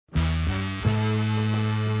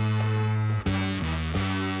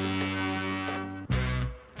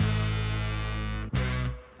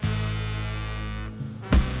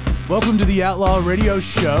Welcome to the Outlaw Radio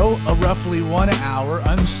Show, a roughly 1 hour,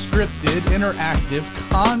 unscripted, interactive,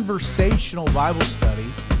 conversational Bible study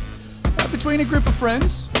between a group of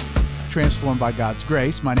friends transformed by God's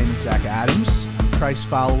grace. My name is Zach Adams. I'm a Christ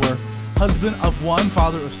follower, husband of one,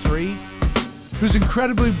 father of three, who's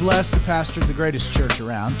incredibly blessed to pastor the greatest church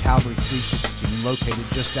around, Calvary 316, located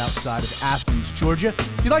just outside of Athens, Georgia.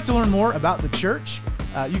 If you'd like to learn more about the church,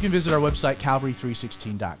 you can visit our website,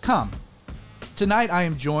 calvary316.com. Tonight I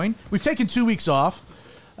am joined. We've taken 2 weeks off,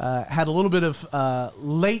 had a little bit of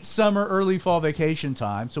late summer, early fall vacation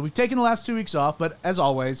time. So we've taken the last 2 weeks off, but as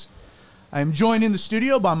always, I am joined in the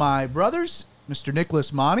studio by my brothers, Mr.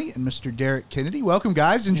 Nicholas Monty and Mr. Derek Kennedy. Welcome,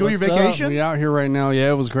 guys. Enjoy your vacation. We out here right now.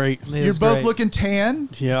 Yeah, it was great. You're both looking tan.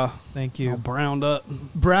 Yeah. Thank you. All browned up.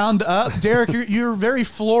 Browned up. Derek, you're very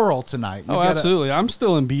floral tonight. Oh, absolutely. I'm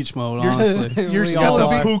still in beach mode, honestly. You're still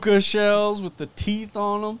in beach. Puka shells with the teeth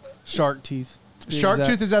on them. Shark teeth. Shark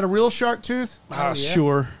tooth, is that a real shark tooth? Yeah.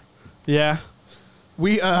 Sure. Yeah.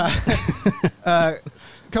 We a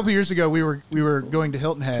couple years ago we were going to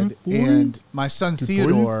Hilton Head, and my son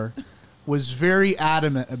Theodore was very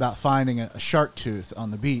adamant about finding a shark tooth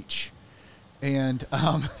on the beach. And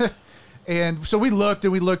and so we looked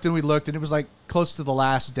and it was like close to the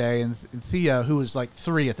last day, and Theo, who was like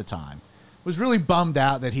 3 at the time, was really bummed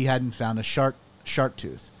out that he hadn't found a shark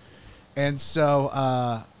tooth. And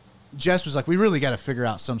so Jess was like, we really got to figure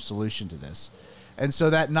out some solution to this. And so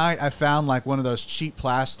that night I found like one of those cheap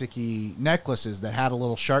plasticky necklaces that had a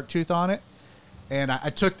little shark tooth on it. And I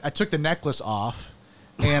took the necklace off,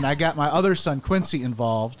 and I got my other son Quincy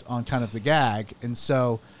involved on kind of the gag. And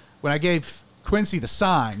so when I gave Quincy the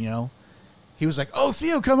sign, he was like, "Oh,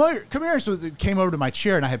 Theo, come here." So it came over to my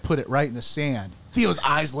chair, and I had put it right in the sand. Theo's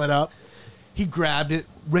eyes lit up. He grabbed it,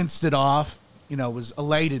 rinsed it off, was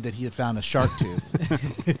elated that he had found a shark tooth.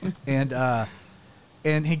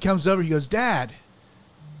 And he comes over, he goes, "Dad,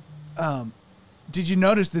 did you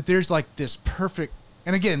notice that there's like this perfect,"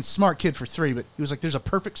 and again, smart kid for 3, but he was like, "There's a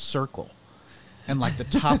perfect circle and like the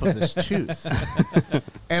top of this tooth."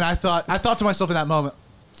 And I thought to myself in that moment,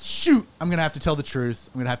 shoot, I'm going to have to tell the truth.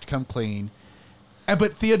 I'm going to have to come clean.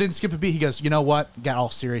 But Theo didn't skip a beat. He goes, "You know what?" Got all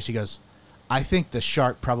serious. He goes, "I think the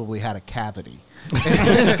shark probably had a cavity." And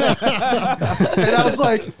I was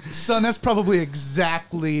like, "Son, that's probably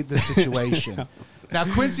exactly the situation." Now,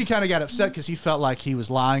 Quincy kind of got upset because he felt like he was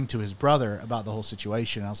lying to his brother about the whole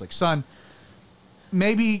situation. I was like, "Son,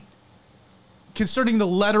 maybe concerning the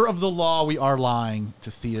letter of the law, we are lying to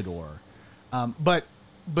Theodore. But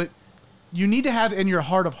you need to have in your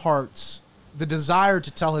heart of hearts the desire to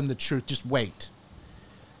tell him the truth. Just wait."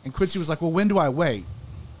 And Quincy was like, "Well, when do I wait?"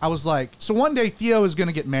 I was like, "So one day Theo is going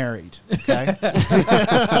to get married, okay?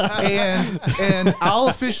 and I'll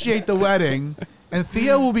officiate the wedding, and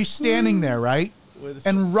Theo will be standing there, right?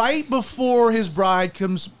 And right before his bride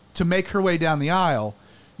comes to make her way down the aisle,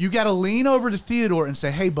 you got to lean over to Theodore and say,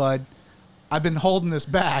 'Hey, bud, I've been holding this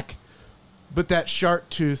back, but that shark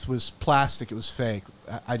tooth was plastic. It was fake.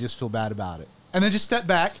 I just feel bad about it.' And then just step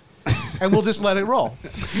back, and we'll just let it roll.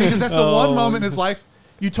 Because that's the one moment in his life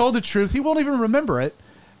you told the truth. He won't even remember it.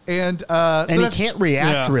 And he can't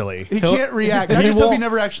react, really. He can't react. I just hope he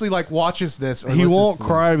never actually watches this. Or he won't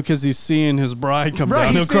cry because he's seeing his bride come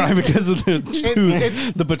down. He'll cry because of the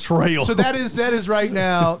tooth, the betrayal. So that is right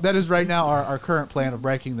now. That is right now our current plan of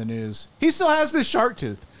breaking the news. He still has this shark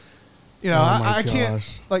tooth. I can't.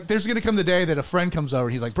 There's going to come the day that a friend comes over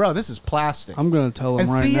and he's like, "Bro, this is plastic." I'm going to tell him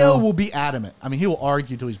right now. And Theo will be adamant. I mean, he will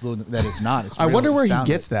argue till he's blue that it's not. It's I wonder where he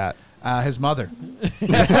gets that. His mother.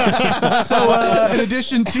 So, in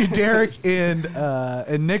addition to Derek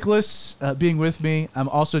and Nicholas being with me, I'm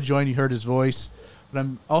also joined. You heard his voice, but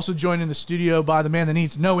I'm also joined in the studio by the man that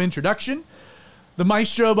needs no introduction, the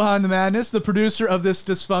maestro behind the madness, the producer of this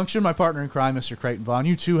dysfunction, my partner in crime, Mr. Creighton Vaughn.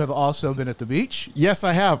 You two have also been at the beach. Yes,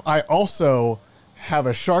 I have. I also have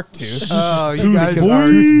a shark tooth. Oh, you guys are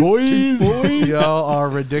boys. Y'all are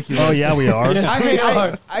ridiculous. Oh yeah, we are.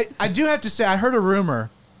 I do have to say, I heard a rumor.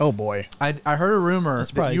 Oh boy, I heard a rumor That's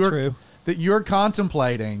probably true. that you're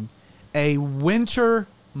contemplating a winter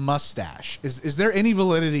mustache. Is there any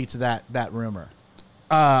validity to that rumor?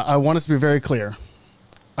 I want us to be very clear.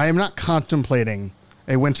 I am not contemplating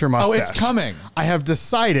a winter mustache. Oh, it's coming. I have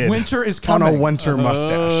decided winter is coming on a winter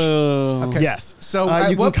mustache. Okay. Yes. So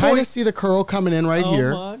you can kind of see the curl coming in right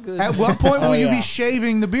here. My goodness. At what point will you be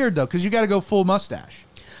shaving the beard though? Because you got to go full mustache.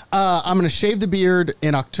 I'm going to shave the beard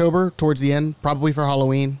in October towards the end, probably for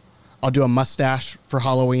Halloween. I'll do a mustache for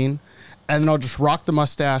Halloween. And then I'll just rock the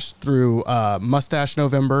mustache through mustache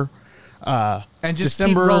November. And just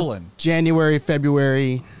December, keep rolling. January,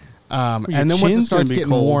 February. And then once it starts getting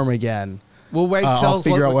warm again, We'll wait till I'll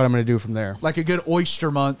figure out what I'm going to do from there. like a good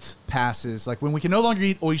oyster month passes. Like when we can no longer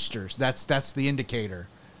eat oysters, that's the indicator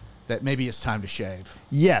that maybe it's time to shave.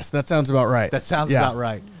 Yes, that sounds about right. That sounds about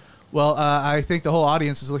right. Well, I think the whole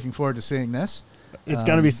audience is looking forward to seeing this. It's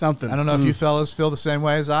going to be something. I don't know if you fellas feel the same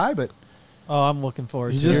way as I, but Oh, I'm looking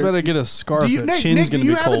forward You to just it. better get a scarf. do you, That Nick, chin's Nick, do gonna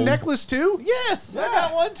you be have cold. a necklace too? Yes, I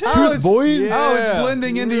got one too. Oh, Tooth boys. Oh, it's Yeah.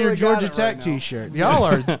 blending into You your really Georgia got it Tech right now.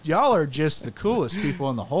 T-shirt. Y'all are just the coolest people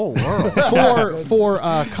in the whole world. For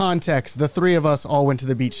context, the three of us all went to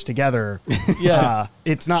the beach together. Yes.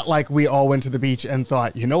 It's not like we all went to the beach and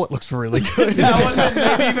thought, you know what looks really good. That would have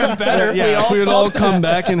been maybe even better. Yeah, if we would all come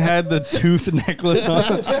back and had the tooth necklace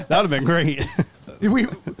on, that would have been great. we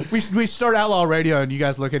start Outlaw Radio and you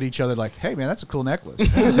guys look at each other like, hey man, that's a cool necklace.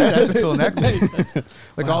 Hey, that's a cool necklace.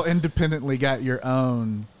 Like all independently got your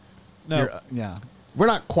own. No. Yeah. We're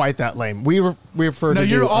not quite that lame. We refer No, to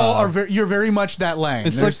you're do, all are very, you're very much that lane.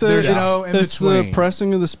 It's there's, like the, there's no in it's between. the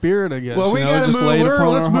pressing of the spirit, I guess. Well, we you know, gotta just move. laid upon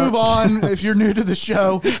Let's our move heart. on. If you're new to the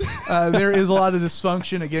show, there is a lot of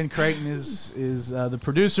dysfunction. Again, Creighton is the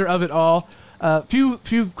producer of it all. Few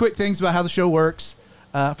quick things about how the show works.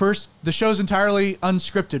 First, the show's entirely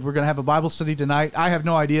unscripted. We're going to have a Bible study tonight. I have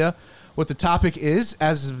no idea what the topic is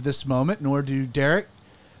as of this moment, nor do Derek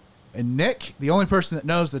and Nick. The only person that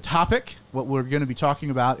knows the topic, what we're going to be talking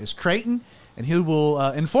about, is Creighton, and he will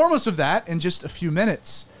inform us of that in just a few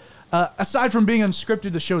minutes. Aside from being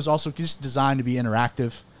unscripted, the show is also just designed to be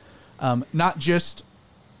interactive, not just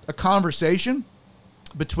a conversation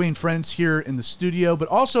between friends here in the studio, but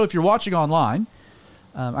also if you're watching online.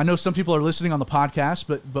 I know some people are listening on the podcast,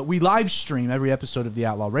 but we live stream every episode of the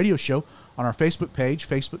Outlaw Radio Show on our Facebook page,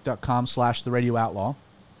 facebook.com/The Radio Outlaw,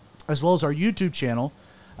 as well as our YouTube channel,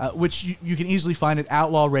 which you can easily find at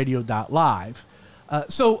outlawradio.live.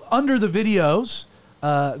 So under the videos,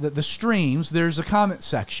 the streams, there's a comment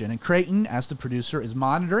section, and Creighton, as the producer, is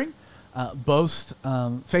monitoring both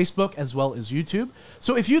Facebook as well as YouTube.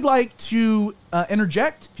 So if you'd like to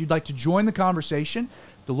interject, if you'd like to join the conversation,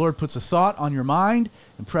 if the Lord puts a thought on your mind,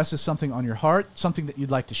 impresses something on your heart, something that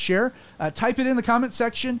you'd like to share, type it in the comment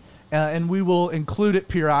section, and we will include it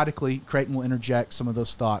periodically. Creighton will interject some of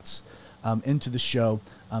those thoughts into the show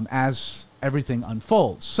as everything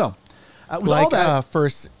unfolds. So, with all that,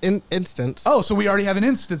 first instance. oh, so we already have an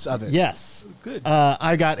instance of it. Yes. Good.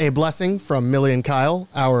 I got a blessing from Millie and Kyle,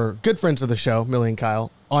 our good friends of the show, Millie and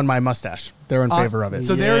Kyle, on my mustache. They're in favor of it.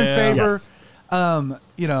 So they're in Yeah. favor. Yes.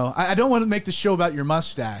 You know, I don't want to make the show about your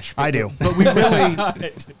mustache. But, I do. But we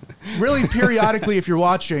really periodically, if you're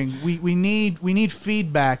watching, we need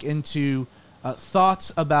feedback into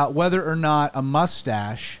thoughts about whether or not a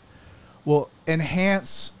mustache will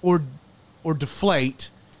enhance or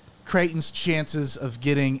deflate Creighton's chances of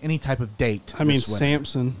getting any type of date. I mean, this winter.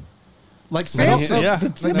 Samson. Like Samson. Yeah.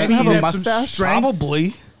 Did Samson Maybe have he'd a have some mustache? strength.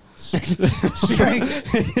 Probably.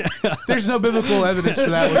 Strength. There's no biblical evidence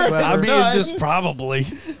for that whatsoever. I mean, just probably.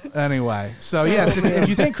 Anyway, so yes, if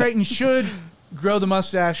you think Creighton should grow the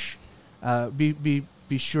mustache, be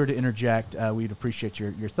sure to interject. We'd appreciate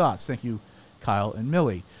your thoughts. Thank you, Kyle and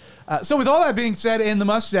Millie. So with all that being said, and the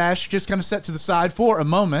mustache just kind of set to the side for a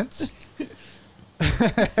moment,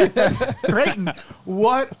 Creighton,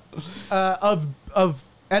 what of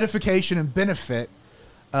edification and benefit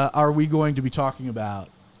are we going to be talking about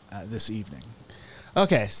this evening?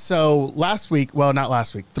 Okay, so last week, well, not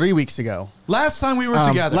last week, 3 weeks ago. Last time we were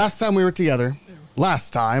together.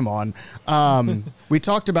 Last time on, we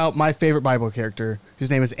talked about my favorite Bible character,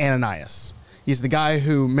 whose name is Ananias. He's the guy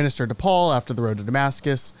who ministered to Paul after the road to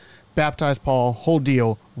Damascus, baptized Paul, whole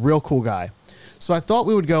deal, real cool guy. So I thought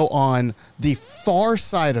we would go on the far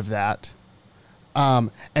side of that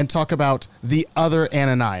and talk about the other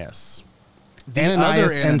Ananias. Ananias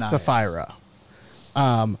other and Ananias. Sapphira,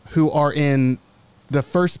 who are in the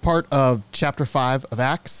first part of chapter 5 of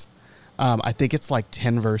Acts. I think it's like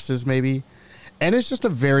 10 verses maybe. And it's just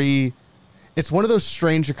it's one of those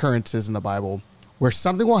strange occurrences in the Bible where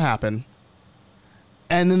something will happen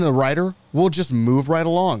and then the writer will just move right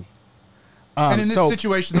along. And in this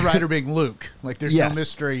situation, the writer being Luke. Like, there's Yes. no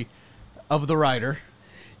mystery of the writer.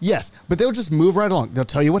 Yes, but they'll just move right along. They'll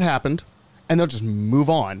tell you what happened, and they'll just move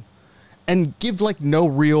on and give, like, no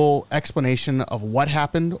real explanation of what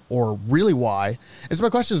happened or really why. And so my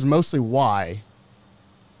question is mostly why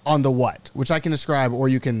on the what, which I can describe or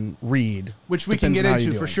you can read. Which we can Depends get on how into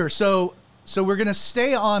you're for doing. sure. So we're going to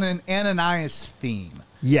stay on an Ananias theme.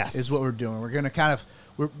 Yes. Is what we're doing. We're going to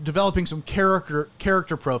we're developing some character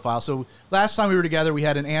profile. So last time we were together, we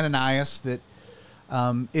had an Ananias that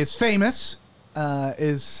is famous,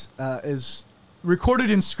 is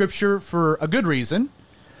recorded in Scripture for a good reason.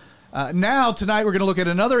 Now, tonight, we're going to look at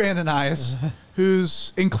another Ananias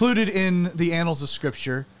who's included in the annals of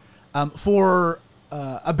Scripture for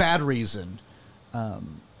a bad reason.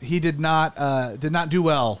 He did not do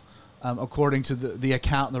well, according to the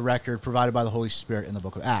account and the record provided by the Holy Spirit in the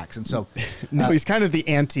book of Acts. And so... No, he's kind of the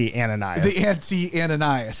anti-Ananias. The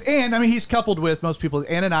anti-Ananias. And, I mean, he's coupled with most people,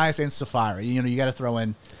 Ananias and Sapphira. You know, you got to throw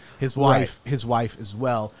in his wife, as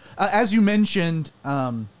well. As you mentioned...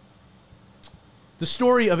 the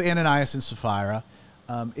story of Ananias and Sapphira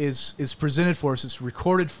is presented for us. It's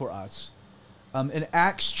recorded for us in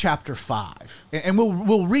Acts chapter 5. And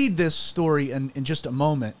we'll read this story in just a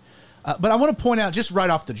moment. But I want to point out, just right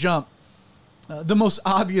off the jump, the most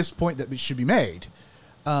obvious point that should be made.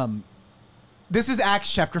 This is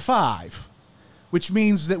Acts chapter 5, which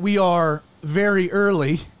means that we are very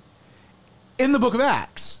early in the book of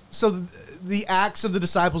Acts. So the Acts of the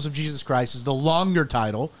Disciples of Jesus Christ is the longer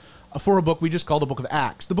title for a book we just call the book of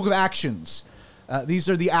Acts, the book of actions. These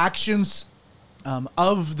are the actions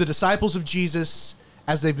of the disciples of Jesus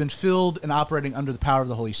as they've been filled and operating under the power of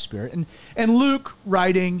the Holy Spirit. And Luke,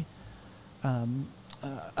 writing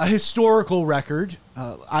a historical record,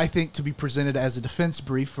 I think to be presented as a defense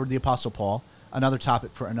brief for the Apostle Paul, another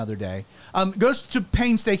topic for another day, goes to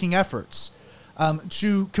painstaking efforts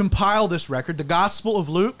to compile this record. The Gospel of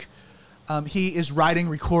Luke, he is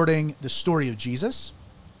recording the story of Jesus,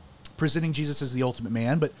 presenting Jesus as the ultimate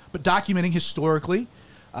man, but documenting historically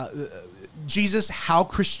Jesus, how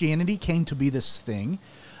Christianity came to be this thing.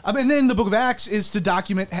 And then the book of Acts is to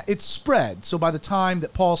document its spread. So by the time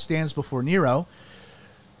that Paul stands before Nero,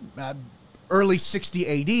 early 60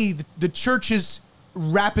 AD, the church is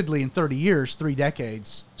rapidly, in 30 years, 3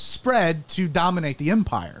 decades, spread to dominate the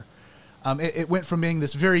empire. It went from being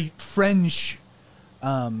this very fringe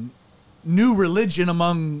new religion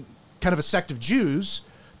among kind of a sect of Jews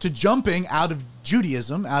to jumping out of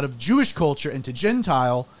Judaism, out of Jewish culture into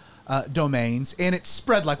Gentile domains, and it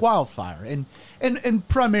spread like wildfire. And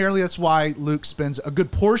primarily that's why Luke spends a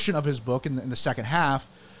good portion of his book in the second half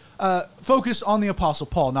focused on the Apostle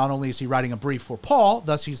Paul. Not only is he writing a brief for Paul,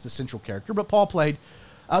 thus he's the central character, but Paul played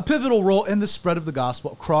a pivotal role in the spread of the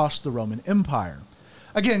gospel across the Roman Empire.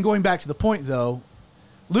 Again, going back to the point, though,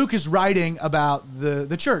 Luke is writing about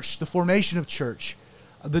the church, the formation of church,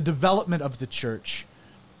 the development of the church.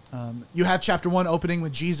 You have chapter 1 opening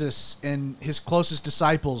with Jesus and his closest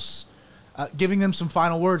disciples, giving them some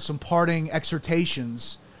final words, some parting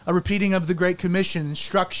exhortations, a repeating of the Great Commission,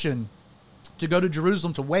 instruction to go to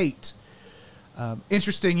Jerusalem to wait.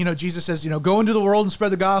 Interesting, Jesus says, go into the world and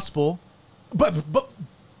spread the gospel, but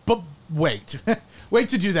wait. Wait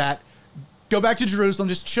to do that. Go back to Jerusalem,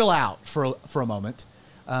 just chill out for a moment.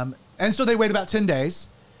 And so they wait about 10 days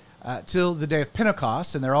till the day of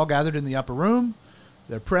Pentecost, and they're all gathered in the upper room.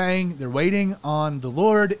 They're praying, they're waiting on the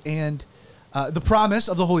Lord, and the promise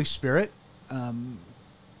of the Holy Spirit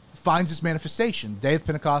finds its manifestation. The day of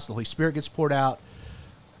Pentecost, the Holy Spirit gets poured out.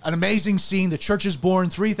 An amazing scene. The church is born.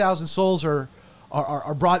 3,000 souls are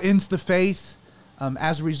brought into the faith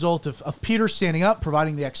as a result of Peter standing up,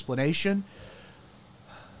 providing the explanation.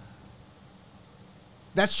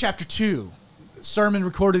 That's chapter 2. Sermon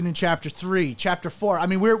recorded in chapter 3. Chapter 4. I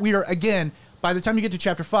mean, we are again, by the time you get to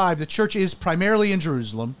chapter 5, the church is primarily in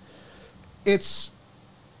Jerusalem. It's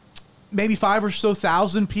maybe 5,000 or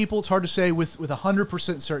so people. It's hard to say with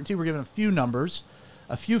 100% certainty. We're given a few numbers,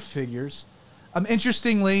 a few figures.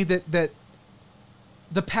 Interestingly, that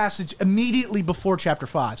the passage immediately before chapter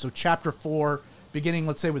 5, so chapter 4, beginning,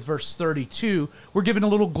 let's say, with verse 32, we're given a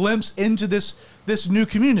little glimpse into this new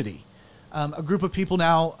community. A group of people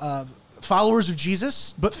now, followers of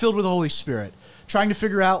Jesus, but filled with the Holy Spirit, trying to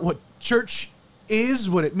figure out what church is,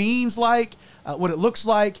 what it means like, what it looks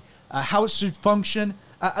like, how it should function.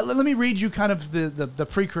 Let me read you kind of the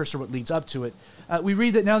precursor, what leads up to it. We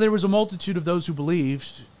read that now there was a multitude of those who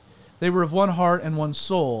believed. They were of one heart and one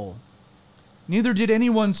soul. Neither did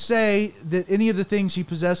anyone say that any of the things he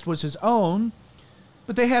possessed was his own,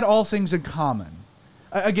 but they had all things in common.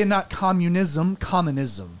 Again, not communism,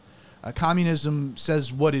 commonism. Communism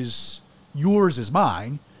says what is yours is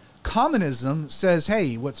mine. Commonism says,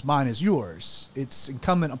 hey, what's mine is yours. It's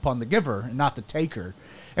incumbent upon the giver and not the taker.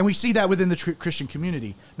 And we see that within the Christian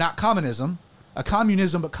community. Not communism,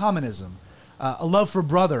 but commonism. A love for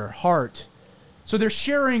brother, heart. So they're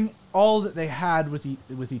sharing all that they had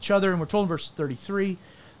with each other. And we're told in verse 33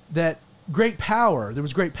 that there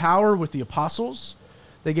was great power with the apostles.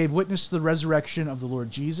 They gave witness to the resurrection of the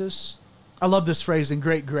Lord Jesus. I love this phrase, and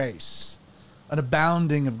great grace. An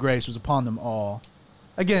abounding of grace was upon them all.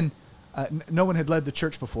 Again, no one had led the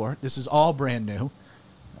church before. This is all brand new.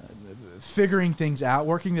 Figuring things out,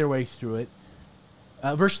 working their way through it.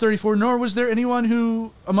 Verse 34, nor was there anyone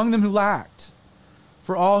who among them who lacked.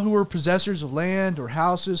 For all who were possessors of land or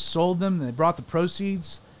houses sold them, and they brought the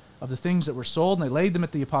proceeds of the things that were sold, and they laid them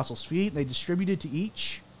at the apostles' feet, and they distributed to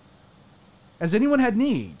each as anyone had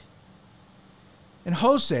need. And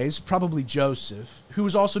Joses, probably Joseph, who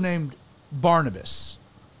was also named Barnabas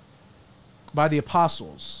by the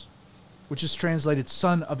apostles, which is translated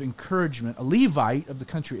son of encouragement, a Levite of the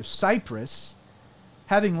country of Cyprus,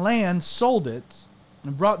 having land, sold it,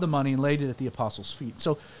 and brought the money and laid it at the apostles' feet.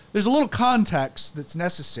 So there's a little context that's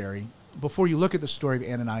necessary before you look at the story of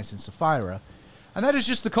Ananias and Sapphira, and that is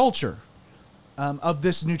just the culture of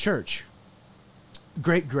this new church.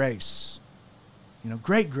 Great grace.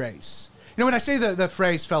 Great grace. When I say the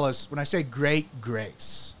phrase, fellas, when I say great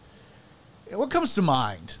grace, what comes to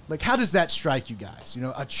mind? Like, how does that strike you guys?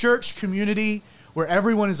 A church community where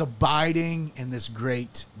everyone is abiding in this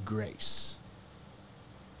great grace.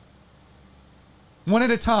 One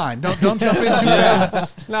at a time. Don't jump in too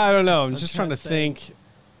fast. No, I don't know. I'm just trying to think.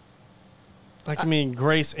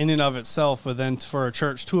 Grace in and of itself, but then for a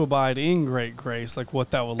church to abide in great grace, like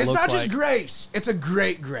what that would look like. It's not just grace. It's a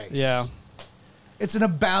great grace. Yeah. It's an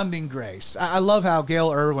abounding grace. I love how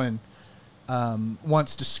Gail Irwin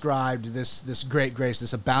once described this great grace,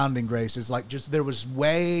 this abounding grace, is like just there was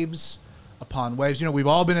waves upon waves. We've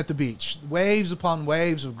all been at the beach. Waves upon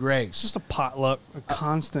waves of grace. Just a potluck, a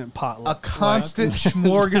constant potluck. A constant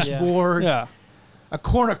smorgasbord. Yeah. A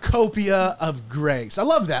cornucopia of grace. I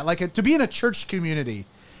love that. Like to be in a church community.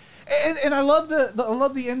 And I love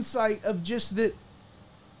the insight of just that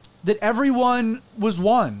everyone was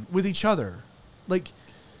one with each other. Like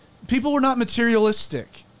people were not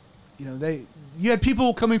materialistic. You had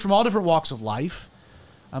people coming from all different walks of life,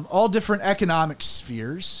 all different economic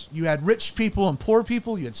spheres. You had rich people and poor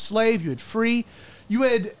people. You had slave. You had free. You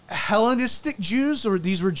had Hellenistic Jews, or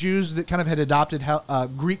these were Jews that kind of had adopted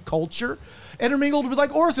Greek culture, intermingled with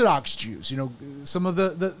like Orthodox Jews. Some of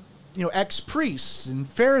the ex-priests and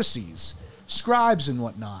Pharisees, scribes and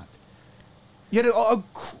whatnot. You had a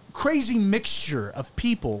crazy mixture of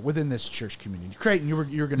people within this church community. Creighton, you were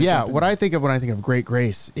going to jump in. What I think of when I think of great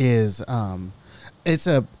grace is it's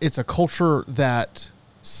a culture that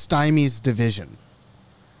stymies division,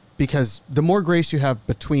 because the more grace you have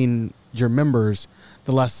between your members,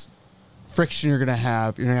 the less friction you're going to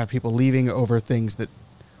have. You're going to have people leaving over things that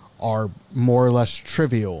are more or less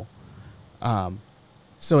trivial.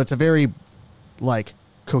 So it's a very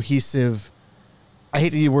cohesive. I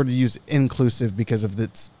hate the word to use inclusive because of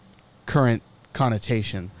its current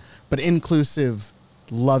connotation, but inclusive,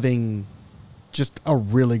 loving, just a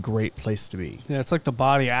really great place to be. Yeah, it's like the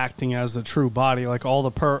body acting as the true body, like all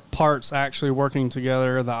the parts actually working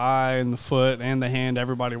together, the eye and the foot and the hand,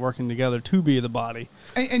 everybody working together to be the body.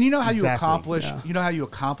 And you know how you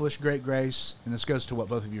accomplish great grace, and this goes to what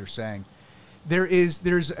both of you are saying. There's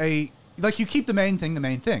you keep the main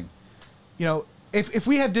thing. If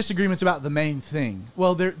we have disagreements about the main thing,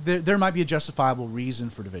 well, there might be a justifiable reason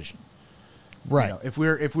for division. Right. If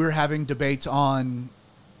we're having debates on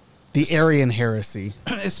the Arian heresy,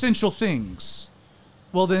 essential things,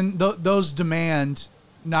 well, then those demand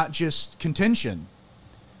not just contention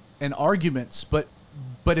and arguments, but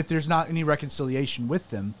if there's not any reconciliation with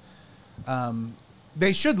them,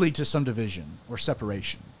 they should lead to some division or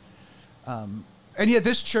separation. And yet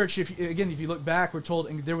this church, if you look back, we're told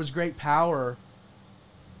there was great power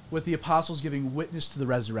with the apostles giving witness to the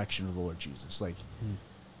resurrection of the Lord Jesus. Like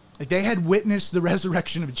they had witnessed the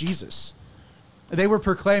resurrection of Jesus. They were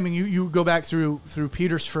proclaiming. You go back through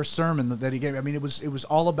Peter's first sermon that he gave. I mean, it was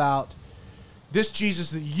all about this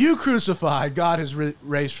Jesus that you crucified. God has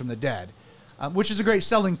raised from the dead, which is a great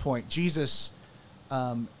selling point. Jesus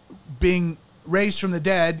being raised from the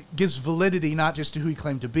dead gives validity not just to who he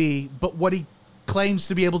claimed to be, but what he claims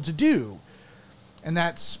to be able to do. And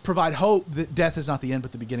that's provide hope that death is not the end,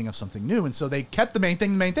 but the beginning of something new. And so they kept the main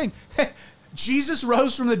thing. Jesus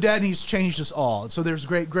rose from the dead, and he's changed us all. And so there's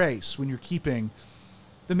great grace when you're keeping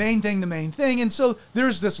the main thing. And so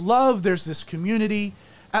there's this love, there's this community.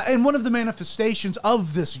 And one of the manifestations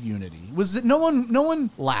of this unity was that no one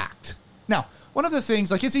lacked. Now, one of the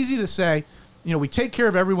things, it's easy to say, we take care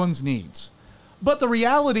of everyone's needs. But the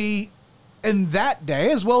reality in that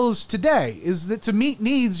day, as well as today, is that to meet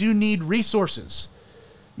needs, you need resources.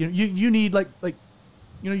 You need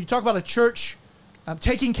you talk about a church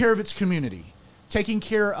taking care of its community, taking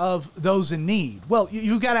care of those in need. Well,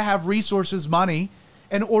 you got to have resources, money,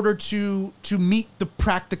 in order to meet the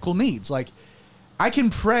practical needs. Like, I can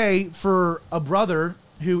pray for a brother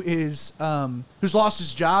who is who's lost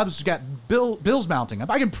his job, who's got bills mounting up.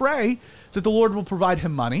 I can pray that the Lord will provide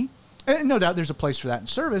him money, and no doubt there's a place for that in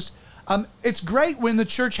service. It's great when the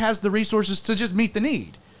church has the resources to just meet the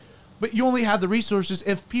need. But you only have the resources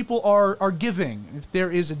if people are giving, if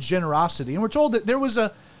there is a generosity. And we're told that there was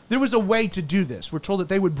a way to do this. We're told that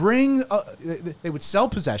they would they would sell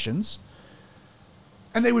possessions,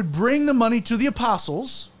 and they would bring the money to the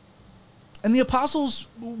apostles, and the apostles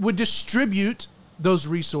would distribute those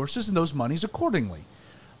resources and those monies accordingly,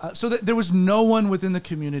 so that there was no one within the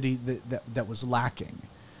community that was lacking.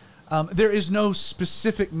 There is no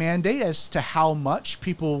specific mandate as to how much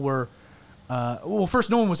people were. Well, first,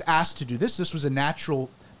 no one was asked to do this. This was a natural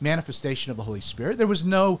manifestation of the Holy Spirit. There was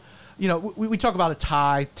no, we talk about a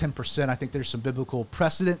tithe, 10%. I think there's some biblical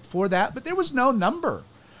precedent for that, but there was no number.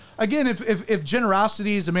 Again, if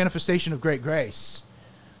generosity is a manifestation of great grace,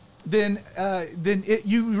 then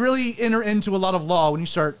you really enter into a lot of law when you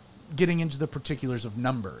start getting into the particulars of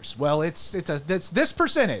numbers. Well, it's this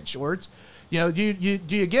percentage, or it's, do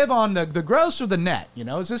you give on the gross or the net?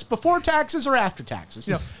 Is this before taxes or after taxes?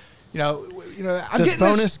 I'm Does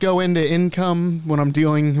bonus go into income when I'm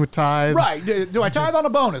dealing with tithe? Right. Do I tithe on a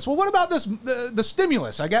bonus? Well, what about this, the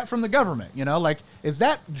stimulus I got from the government?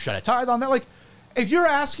 Should I tithe on that? Like, if you're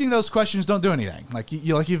asking those questions, don't do anything.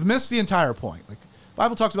 You've missed the entire point. Like, the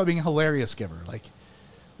Bible talks about being a hilarious giver. Like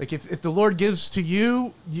if the Lord gives to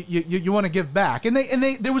you, you want to give back. And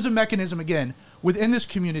there was a mechanism, again, within this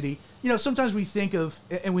community. Sometimes we think of,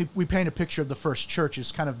 and we paint a picture of the first church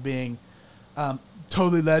as kind of being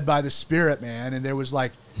totally led by the Spirit, man. And there was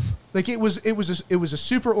it was a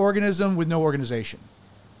super organism with no organization.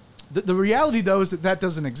 The reality, though, is that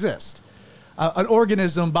doesn't exist. An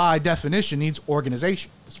organism, by definition, needs organization.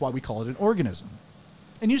 That's why we call it an organism.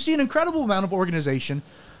 And you see an incredible amount of organization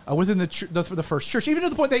within the first church, even to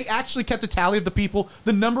the point they actually kept a tally of the people,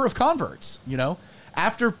 the number of converts.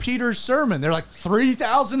 After Peter's sermon, they're like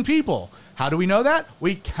 3,000 people. How do we know that?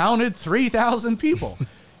 We counted 3,000 people.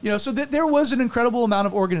 So that there was an incredible amount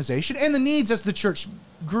of organization, and the needs as the church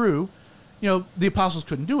grew, the apostles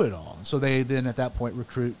couldn't do it all. So they then at that point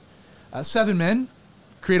recruit 7 men,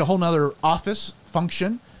 create a whole nother office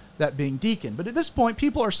function, that being deacon. But at this point,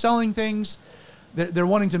 people are selling things. They're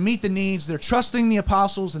wanting to meet the needs. They're trusting the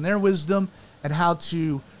apostles and their wisdom and how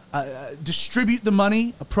to distribute the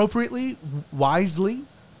money appropriately, wisely.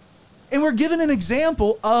 And we're given an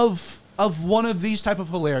example of one of these type of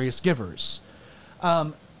hilarious givers.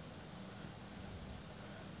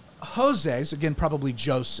 Jose's, again, probably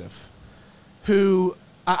Joseph, who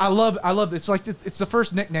I love. It's it's the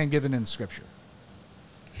first nickname given in Scripture.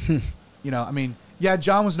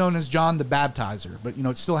 John was known as John the Baptizer, but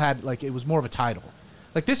it still had it was more of a title.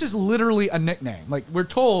 This is literally a nickname. We're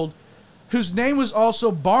told, whose name was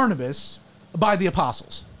also Barnabas by the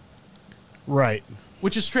apostles, right?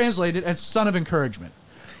 Which is translated as son of encouragement.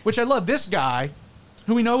 Which I love. This guy,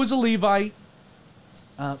 who we know is a Levite.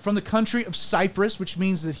 From the country of Cyprus, which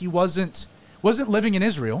means that he wasn't living in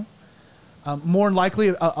Israel. More than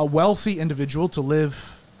likely, a wealthy individual to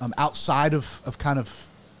live outside of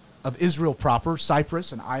Israel proper,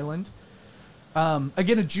 Cyprus, an island.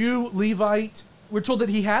 Again, a Jew, Levite. We're told that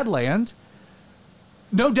he had land.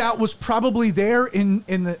 No doubt was probably there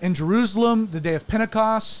in Jerusalem the day of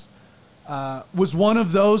Pentecost. Was one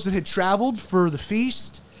of those that had traveled for the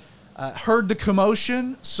feast. Heard the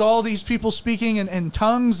commotion, saw these people speaking in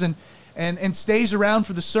tongues, and stays around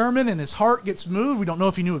for the sermon, and his heart gets moved. We don't know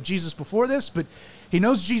if he knew of Jesus before this, but he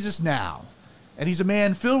knows Jesus now. And he's a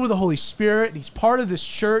man filled with the Holy Spirit. He's part of this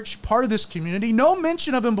church, part of this community. No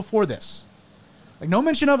mention of him before this. No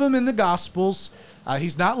mention of him in the Gospels.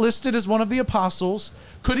 He's not listed as one of the apostles.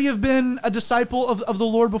 Could he have been a disciple of the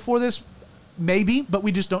Lord before this? Maybe, but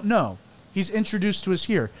we just don't know. He's introduced to us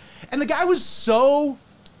here. And the guy was so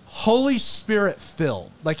Holy Spirit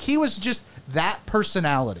filled. He was just that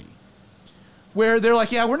personality where they're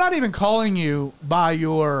like, yeah, we're not even calling you by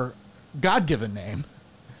your God-given name.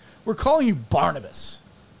 We're calling you Barnabas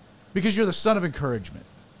because you're the son of encouragement,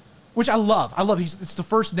 which I love. It's the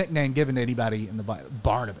first nickname given to anybody in the Bible,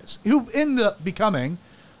 Barnabas, who ended up becoming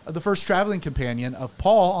the first traveling companion of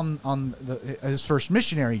Paul on his first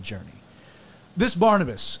missionary journey. This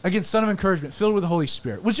Barnabas, again, son of encouragement, filled with the Holy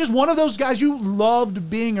Spirit, was just one of those guys you loved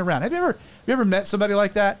being around. Have you ever met somebody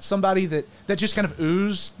like that? Somebody that just kind of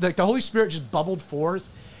oozed, the Holy Spirit just bubbled forth,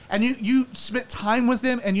 and you spent time with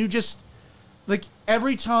them, and you just,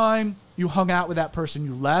 every time you hung out with that person,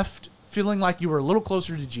 you left feeling like you were a little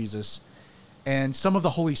closer to Jesus, and some of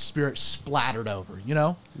the Holy Spirit splattered over.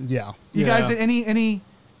 Yeah. You guys, any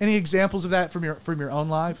examples of that from your own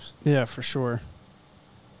lives? Yeah, for sure.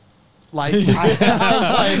 Like, man,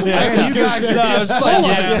 you guys are just full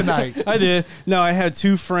of it tonight. I did. No, I had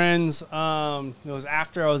two friends. It was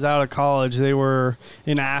after I was out of college. They were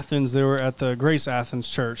in Athens. They were at the Grace Athens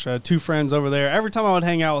Church. I had two friends over there. Every time I would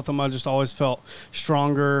hang out with them, I just always felt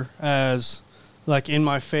stronger as, like, in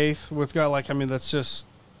my faith with God. Like, I mean, that's just,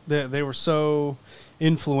 they were so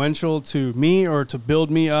influential to me or to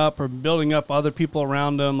build me up or building up other people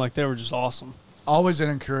around them. Like, they were just awesome. Always an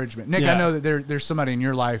encouragement. Nick, Yeah. I know that there's somebody in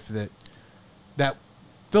your life that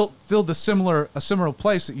filled a similar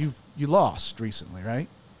place that you lost recently, right?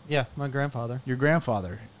 Yeah, my grandfather. Your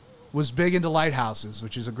grandfather was big into lighthouses,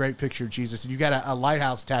 which is a great picture of Jesus. And you got a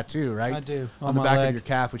lighthouse tattoo, right? I do, on on the my back leg. of your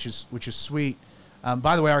calf, which is sweet.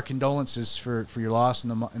 By the way, our condolences for your loss in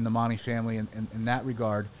the Monty family in that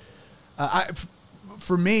regard.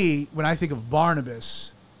 For me, when I think of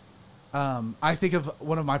Barnabas, I think of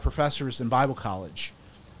one of my professors in Bible college,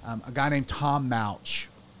 a guy named Tom Mouch.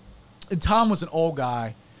 And Tom was an old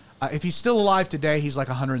guy. If he's still alive today, he's like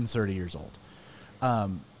 130 years old,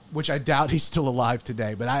 which I doubt he's still alive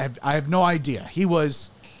today. But I have no idea. He was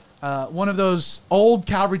one of those old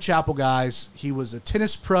Calvary Chapel guys. He was a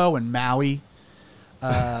tennis pro in Maui,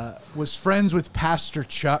 was friends with Pastor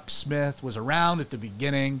Chuck Smith, was around at the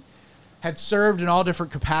beginning, had served in all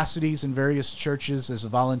different capacities in various churches as a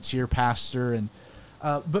volunteer pastor. And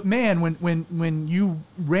but man, when you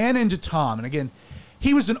ran into Tom, and again,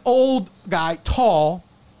 he was an old guy, tall,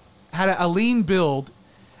 had a lean build,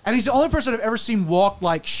 and he's the only person I've ever seen walk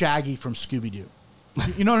like Shaggy from Scooby-Doo.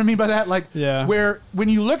 You know what I mean by that? Like, Yeah. where when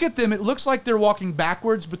you look at them, it looks like they're walking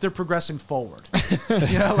backwards, but they're progressing forward.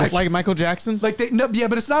 You know, Like Michael Jackson? but it's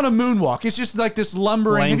not a moonwalk. It's just like this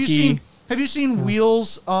lumbering. Lanky. Have you seen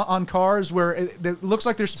wheels on cars where it looks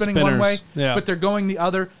like they're spinning one way, Spinners, yeah. but they're going the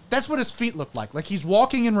other? That's what his feet look like. Like he's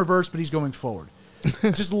walking in reverse, but he's going forward.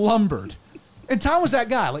 Just lumbered. And Tom was that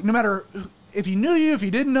guy. Like no matter if he knew you, if he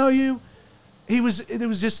didn't know you, there was a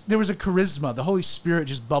charisma. The Holy Spirit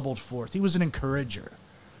just bubbled forth. He was an encourager.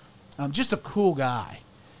 Just a cool guy.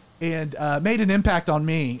 And made an impact on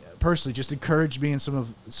me personally. Just encouraged me in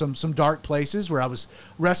some dark places where I was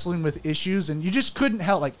wrestling with issues, and you just couldn't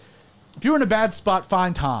help. Like if you were in a bad spot,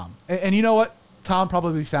 find Tom. And you know what? Tom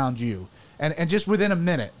probably found you. And just within a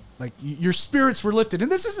minute, like your spirits were lifted. And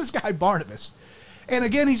this is this guy Barnabas. And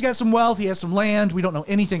again, he's got some wealth. He has some land. We don't know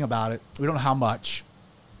anything about it. We don't know how much.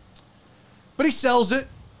 But he sells it,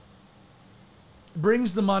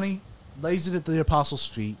 brings the money, lays it at the apostles'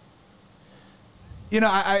 feet. You know,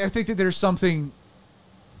 I think that there's something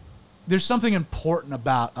important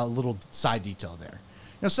about a little side detail there.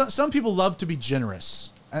 You know, some people love to be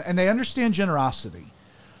generous, and they understand generosity,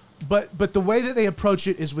 but the way that they approach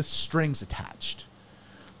it is with strings attached.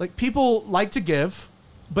 Like people like to give,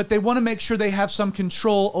 but they want to make sure they have some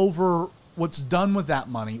control over what's done with that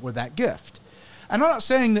money or that gift. And I'm not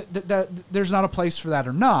saying that there's not a place for that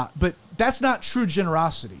or not, but that's not true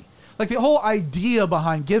generosity. Like the whole idea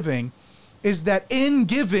behind giving is that in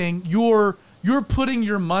giving, you're putting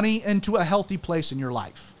your money into a healthy place in your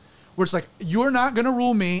life. Where it's like, you're not going to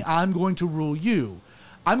rule me, I'm going to rule you.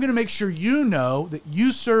 I'm going to make sure you know that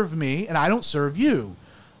you serve me and I don't serve you.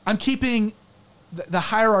 I'm keeping the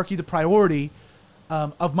hierarchy, the priority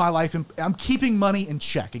of my life, and I'm keeping money in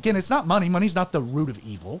check. Again, it's not money. Money's not the root of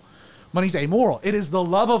evil. Money's amoral. It is the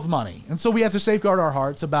love of money. And so we have to safeguard our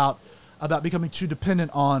hearts about becoming too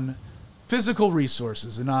dependent on physical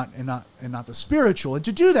resources and not the spiritual. And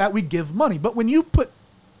to do that, we give money. But when you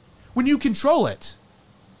control it,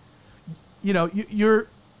 you know, you're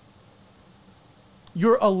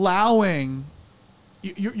allowing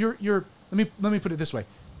you're let me put it this way.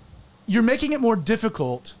 You're making it more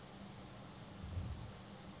difficult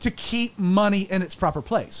to keep money in its proper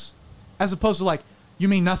place. As opposed to like, you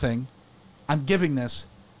mean nothing. I'm giving this.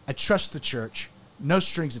 I trust the church. No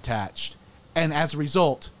strings attached. And as a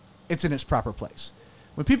result, it's in its proper place.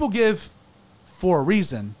 When people give for a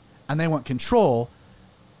reason and they want control,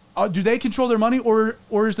 do they control their money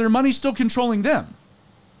or is their money still controlling them?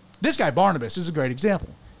 This guy, Barnabas, is a great example.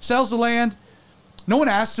 Sells the land. No one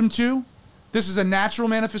asked him to. This is a natural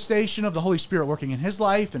manifestation of the Holy Spirit working in his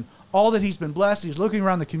life and all that he's been blessed. He's looking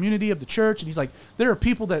around the community of the church and he's like, there are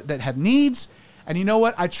people that have needs. And you know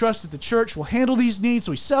what? I trust that the church will handle these needs.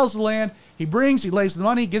 So he sells the land. He lays the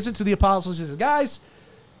money, gives it to the apostles. He says, guys,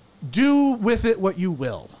 do with it what you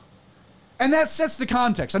will. And that sets the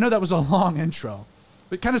context. I know that was a long intro,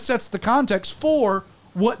 but it kind of sets the context for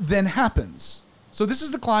what then happens. So this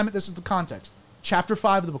is the climate. This is the context. Chapter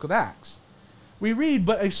 5 of the book of Acts. We read,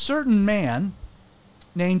 but a certain man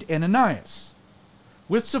named Ananias,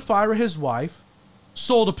 with Sapphira his wife,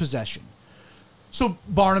 sold a possession. So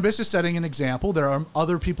Barnabas is setting an example. There are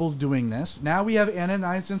other people doing this. Now we have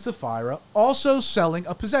Ananias and Sapphira also selling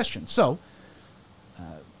a possession. So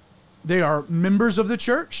they are members of the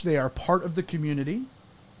church. They are part of the community.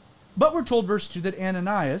 But we're told, verse 2, that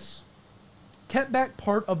Ananias kept back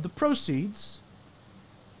part of the proceeds,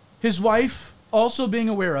 his wife also being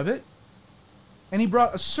aware of it, and he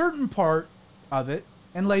brought a certain part of it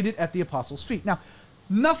and laid it at the apostles' feet. Now,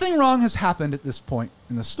 nothing wrong has happened at this point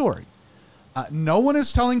in the story. No one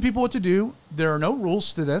is telling people what to do. There are no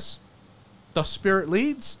rules to this. The Spirit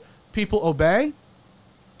leads. People obey.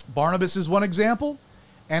 Barnabas is one example.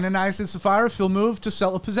 Ananias and Sapphira feel moved to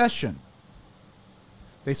sell a possession.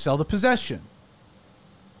 They sell the possession.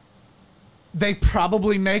 They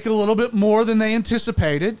probably make it a little bit more than they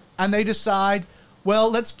anticipated, and they decide,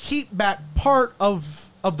 well, let's keep back part of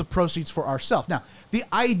the proceeds for ourselves. Now, the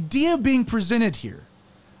idea being presented here,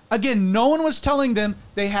 again, no one was telling them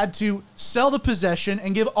they had to sell the possession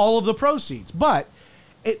and give all of the proceeds. But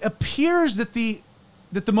it appears that the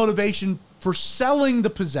motivation for selling the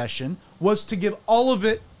possession was to give all of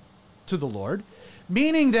it to the Lord,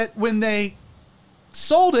 meaning that when they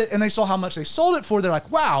sold it and they saw how much they sold it for, they're like,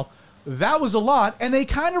 wow, that was a lot. And they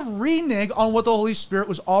kind of renege on what the Holy Spirit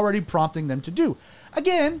was already prompting them to do.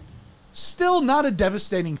 Again, still not a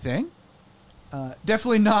devastating thing.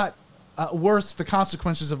 Definitely not worth the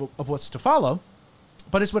consequences of what's to follow,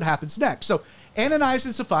 but it's what happens next. So Ananias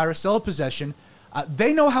and Sapphira sell a possession.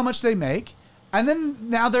 They know how much they make, and then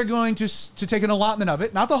now they're going to take an allotment of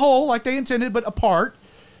it, not the whole like they intended, but a part,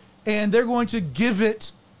 and they're going to give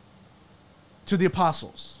it to the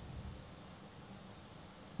apostles.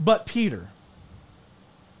 But Peter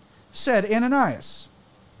said, Ananias,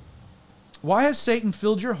 why has Satan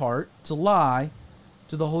filled your heart to lie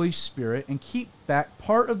to the Holy Spirit and keep back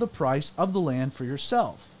part of the price of the land for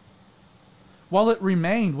yourself? While it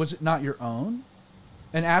remained, was it not your own?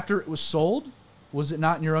 And after it was sold, was it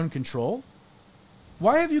not in your own control?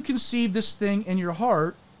 Why have you conceived this thing in your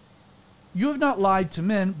heart? You have not lied to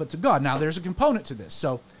men, but to God. Now, there's a component to this.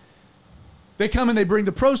 So they come and they bring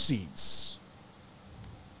the proceeds.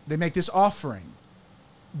 They make this offering.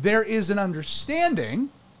 There is an understanding,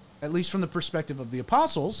 at least from the perspective of the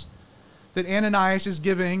apostles, that Ananias is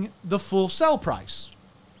giving the full sell price.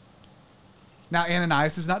 Now,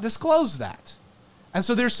 Ananias does not disclose that. And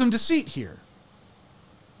so there's some deceit here.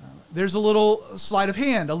 There's a little sleight of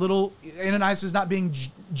hand, Ananias is not being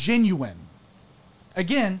genuine.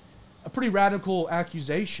 Again, a pretty radical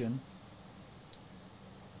accusation.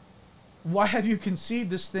 Why have you conceived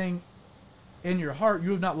this thing in your heart?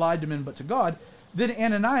 You have not lied to men, but to God. Then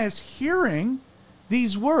Ananias, hearing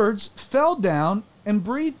these words, fell down and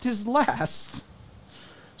breathed his last.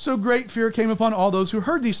 So great fear came upon all those who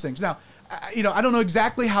heard these things. Now, I don't know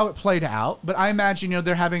exactly how it played out, but I imagine,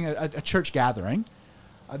 they're having a church gathering.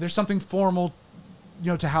 There's something formal,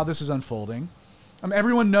 to how this is unfolding.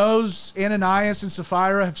 Everyone knows Ananias and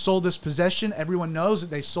Sapphira have sold this possession. Everyone knows that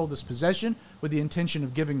they sold this possession with the intention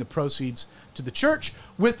of giving the proceeds to the church,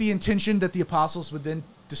 with the intention that the apostles would then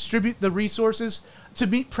distribute the resources to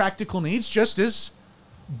meet practical needs, just as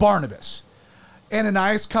Barnabas.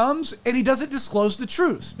 Ananias comes and he doesn't disclose the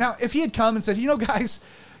truth. Now, if he had come and said, guys,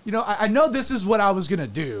 I know this is what I was going to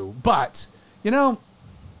do, but,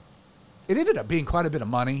 it ended up being quite a bit of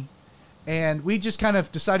money. And we just kind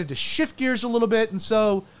of decided to shift gears a little bit. And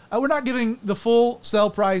so we're not giving the full sell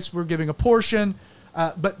price. We're giving a portion.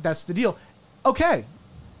 But that's the deal. Okay.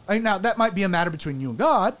 Now, that might be a matter between you and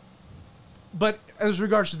God. But as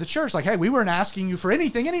regards to the church, hey, we weren't asking you for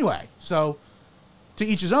anything anyway. So to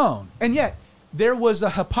each his own. And yet, there was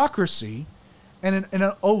a hypocrisy and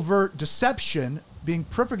an overt deception being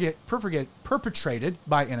perpetrated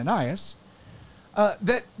by Ananias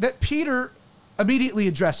that Peter immediately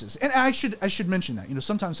addresses. And I should mention that.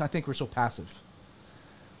 Sometimes I think we're so passive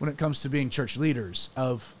when it comes to being church leaders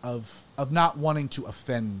of not wanting to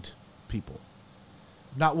offend people,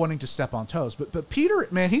 not wanting to step on toes. But Peter,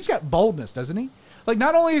 man, he's got boldness, doesn't he?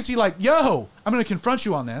 Not only is he like, yo, I'm going to confront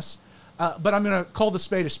you on this, but I'm going to call the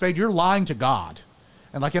spade a spade. You're lying to God.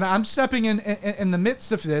 And and I'm stepping in the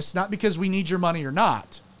midst of this, not because we need your money or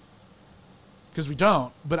not, because we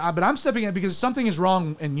don't, but I'm stepping in because something is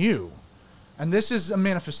wrong in you. And this is a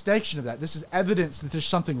manifestation of that. This is evidence that there's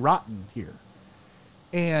something rotten here.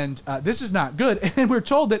 And this is not good. And we're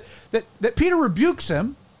told that Peter rebukes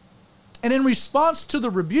him. And in response to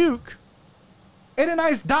the rebuke,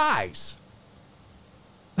 Ananias dies.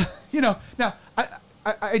 Now,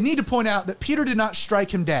 I need to point out that Peter did not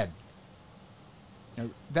strike him dead.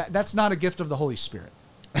 That's not a gift of the Holy Spirit.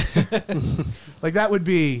 That would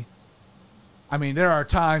be, there are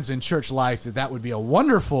times in church life that would be a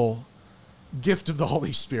wonderful gift of the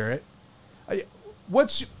Holy Spirit.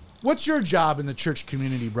 What's your job in the church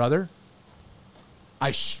community, brother?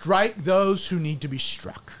 I strike those who need to be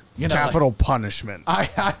struck. You know, Capital punishment. I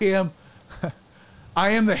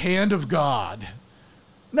am the hand of God.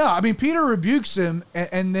 No, I mean Peter rebukes him,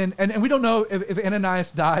 and then we don't know if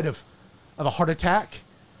Ananias died of a heart attack,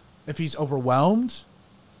 if he's overwhelmed.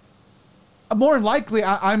 More than likely,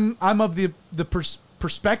 I'm of the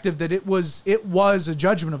perspective that it was a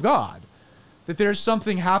judgment of God, that there's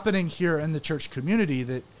something happening here in the church community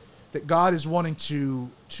that God is wanting to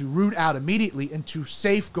root out immediately and to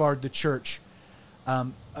safeguard the church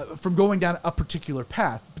from going down a particular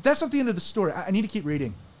path. But that's not the end of the story. I need to keep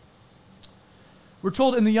reading. We're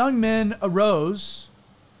told, and the young men arose,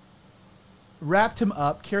 wrapped him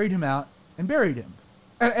up, carried him out, and buried him.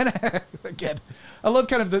 And again, I love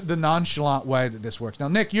kind of the nonchalant way that this works. Now,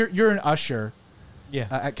 Nick, you're an usher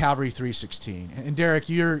at Calvary 316. And Derek,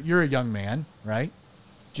 you're a young man, right?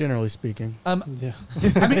 Generally speaking. Yeah.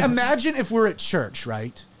 I mean, imagine if we're at church,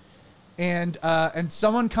 right? And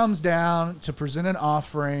someone comes down to present an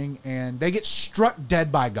offering, and they get struck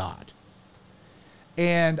dead by God.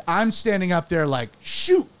 And I'm standing up there like,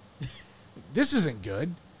 shoot, this isn't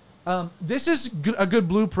good. This is a good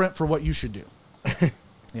blueprint for what you should do.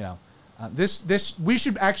 You know, this we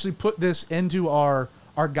should actually put this into our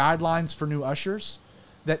guidelines for new ushers.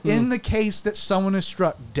 That in the case that someone is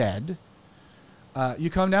struck dead, you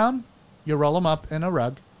come down, you roll them up in a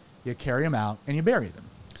rug, you carry them out, and you bury them.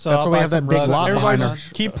 So That's I'll why we buy have that some big rugs. lot Everybody behind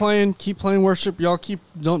just keep playing worship. Y'all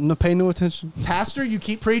don't pay no attention. Pastor, you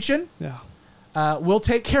keep preaching. Yeah. We'll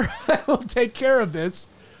take care. We'll take care of this.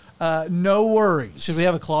 No worries. Should we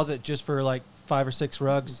have a closet just for like 5 or 6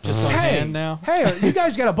 rugs just on hand now? Hey, you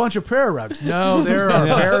guys got a bunch of prayer rugs. No, there are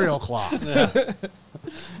burial cloths.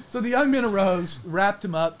 So the young men arose, wrapped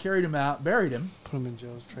him up, carried him out, buried him. Put them in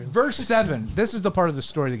Joe's trailer. Verse 7. This is the part of the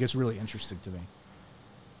story that gets really interesting to me.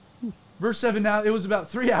 Verse 7. Now, it was about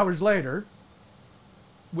 3 hours later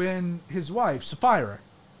when his wife, Sapphira,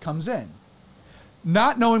 comes in,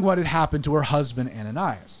 not knowing what had happened to her husband,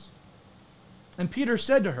 Ananias. And Peter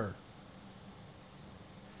said to her,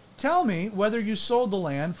 "Tell me whether you sold the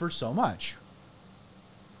land for so much."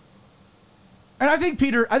 And I think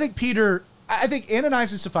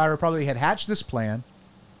Ananias and Sapphira probably had hatched this plan.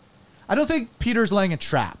 I don't think Peter's laying a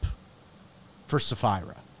trap for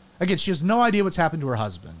Sapphira. Again, she has no idea what's happened to her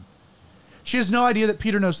husband. She has no idea that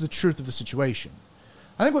Peter knows the truth of the situation.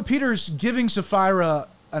 I think what Peter's giving Sapphira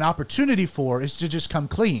an opportunity for is to just come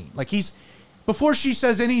clean. Like before she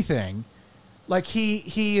says anything, like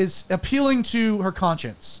he is appealing to her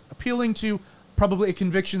conscience, appealing to probably a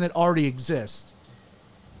conviction that already exists.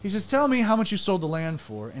 He says, "Tell me how much you sold the land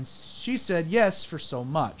for." And she said, "Yes, for so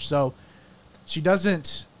much." So she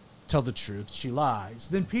doesn't tell the truth. She lies.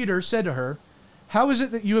 Then Peter said to her, "How is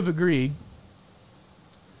it that you have agreed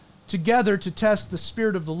together to test the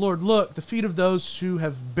Spirit of the Lord? Look, the feet of those who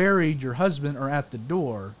have buried your husband are at the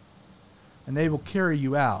door, and they will carry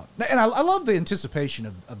you out." And I love the anticipation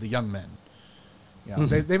of the young men. You know,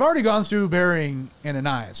 they've already gone through burying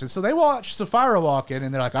Ananias. And so they watch Sapphira walk in,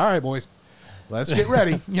 and they're like, "All right, boys, let's get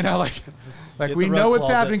ready." You know, like we know what's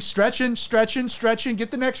happening. Stretching.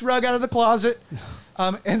 Get the next rug out of the closet.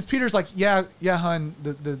 And Peter's like, yeah, hun,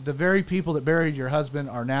 the very people that buried your husband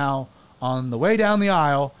are now on the way down the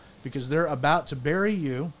aisle because they're about to bury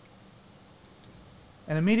you.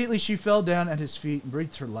 And immediately she fell down at his feet and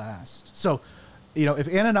breathed her last. So, you know, if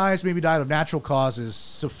Ananias maybe died of natural causes,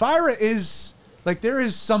 Sapphira is, like, there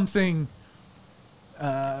is something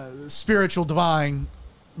spiritual, divine,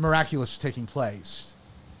 miraculous taking place.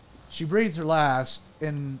 She breathed her last,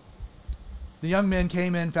 and the young men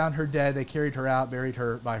came in, found her dead. They carried her out, buried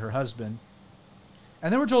her by her husband.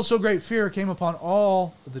 And then we're told, so great fear came upon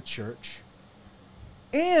all the church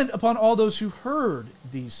and upon all those who heard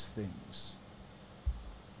these things.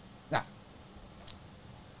 Now,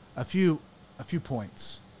 a few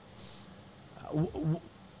points.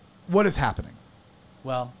 What is happening?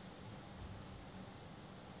 Well,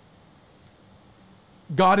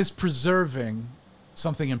 God is preserving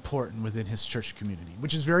something important within his church community,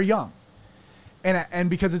 which is very young. And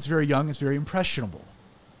because it's very young, it's very impressionable.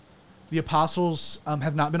 The apostles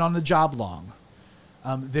have not been on the job long.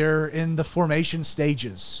 They're in the formation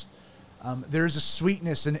stages. There's a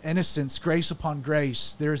sweetness and innocence, grace upon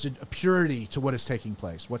grace. There's a purity to what is taking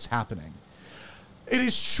place, what's happening. It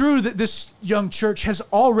is true that this young church has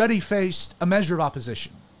already faced a measure of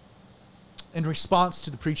opposition in response to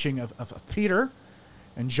the preaching of Peter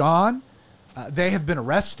and John. They have been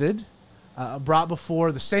arrested, brought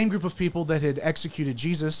before the same group of people that had executed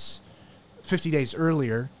Jesus 50 days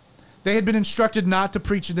earlier. They had been instructed not to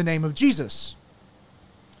preach in the name of Jesus,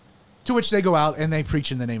 to which they go out and they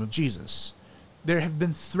preach in the name of Jesus. There have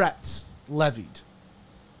been threats levied.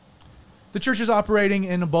 The church is operating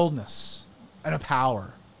in a boldness and a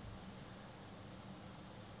power.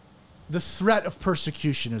 The threat of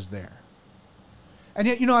persecution is there. And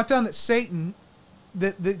yet, I found that Satan,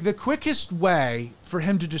 the quickest way for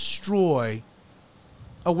him to destroy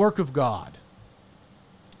a work of God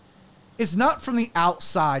is not from the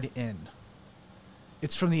outside in.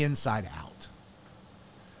 It's from the inside out.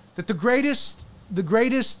 That the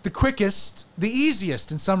quickest, the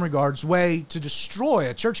easiest in some regards way to destroy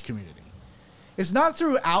a church community is not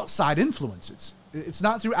through outside influences. It's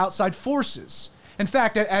not through outside forces. In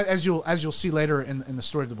fact, as you'll see later in the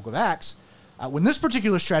story of the book of Acts, when this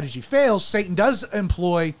particular strategy fails, Satan does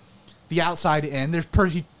employ the outside in.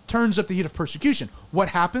 He turns up the heat of persecution. What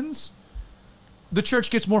happens? The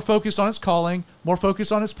church gets more focused on its calling, more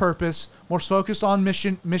focused on its purpose, more focused on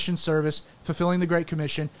mission service, fulfilling the Great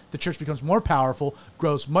Commission. The church becomes more powerful,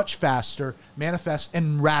 grows much faster, manifests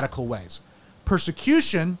in radical ways.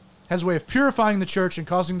 Persecution has a way of purifying the church and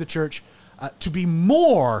causing the church to be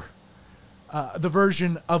more the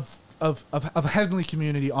version of a heavenly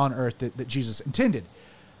community on earth that Jesus intended.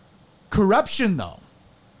 Corruption, though,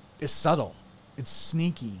 is subtle. It's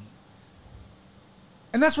sneaky.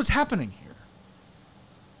 And that's what's happening here.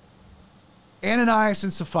 Ananias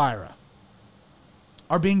and Sapphira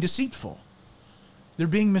are being deceitful. They're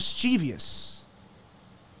being mischievous.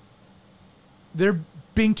 They're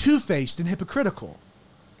being two-faced and hypocritical.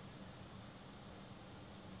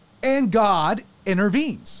 And God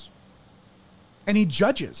intervenes. And he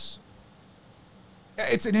judges.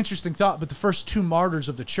 It's an interesting thought, but the first two martyrs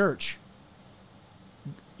of the church,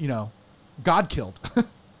 God killed.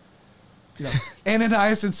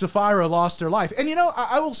 Ananias and Sapphira lost their life. And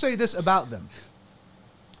I will say this about them.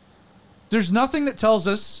 There's nothing that tells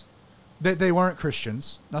us that they weren't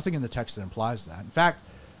Christians. Nothing in the text that implies that. In fact,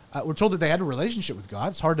 we're told that they had a relationship with God.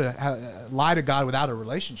 It's hard to lie to God without a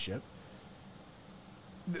relationship.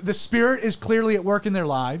 The Spirit is clearly at work in their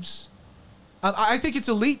lives. I think it's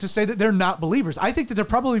elite to say that they're not believers. I think that they're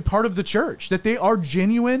probably part of the church, that they are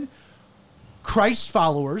genuine Christ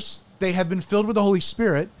followers. They have been filled with the Holy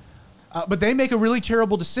Spirit, but they make a really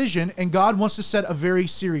terrible decision, and God wants to set a very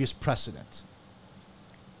serious precedent.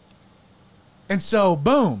 And so,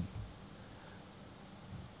 boom.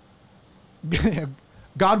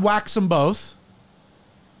 God whacks them both,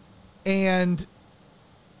 and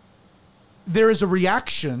there is a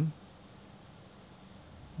reaction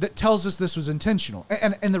that tells us this was intentional.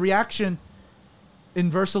 And the reaction in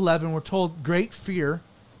verse 11, we're told great fear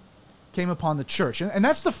came upon the church. And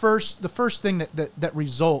that's the first thing that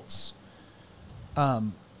results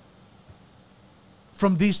from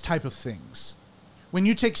these type of things. When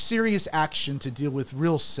you take serious action to deal with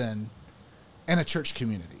real sin in a church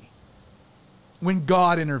community, when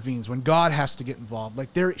God intervenes, when God has to get involved,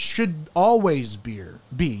 like there should always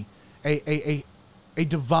be a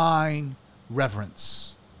divine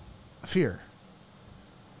reverence, fear.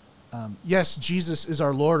 Yes, Jesus is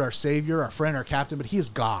our Lord, our Savior, our friend, our captain, but he is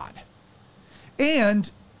God. And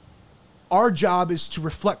our job is to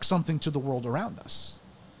reflect something to the world around us.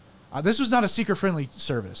 This was not a seeker-friendly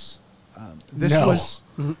service. This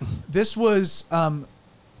was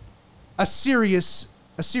a serious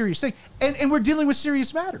thing. And we're dealing with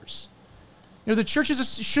serious matters. The church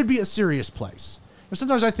should be a serious place. But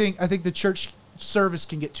sometimes I think the church service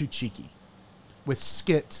can get too cheeky with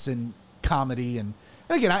skits and comedy. And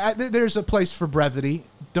again, there's a place for brevity.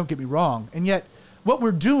 Don't get me wrong. And yet what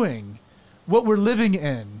we're doing, what we're living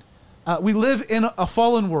in, we live in a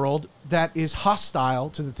fallen world that is hostile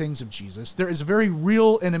to the things of Jesus. There is a very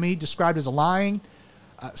real enemy described as a lying,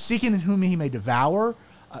 seeking in whom he may devour.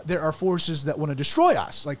 There are forces that want to destroy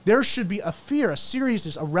us. Like there should be a fear, a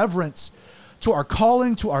seriousness, a reverence to our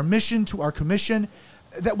calling, to our mission, to our commission,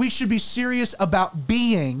 that we should be serious about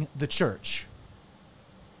being the church.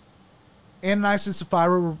 Ananias and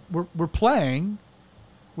Sapphira were playing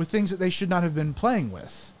with things that they should not have been playing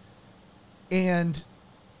with. And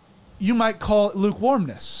you might call it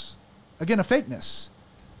lukewarmness. Again, a fakeness.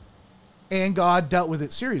 And God dealt with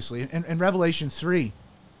it seriously. In Revelation 3,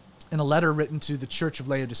 in a letter written to the church of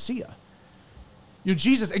Laodicea,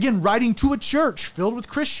 Jesus, again, writing to a church filled with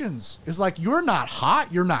Christians, is like, you're not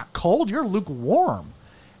hot, you're not cold, you're lukewarm.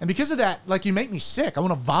 And because of that, like, you make me sick. I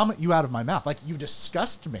want to vomit you out of my mouth. Like, you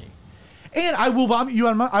disgust me. And I will vomit you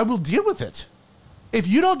out of my mouth. I will deal with it. If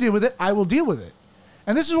you don't deal with it, I will deal with it.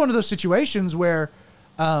 And this is one of those situations where,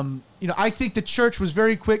 I think the church was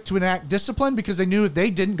very quick to enact discipline because they knew if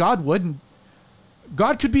they didn't, God wouldn't.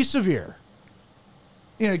 God could be severe.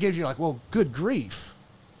 it gives you like, well, good grief.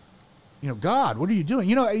 God, what are you doing?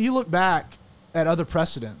 You look back at other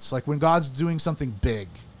precedents, like when God's doing something big.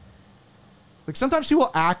 Like sometimes he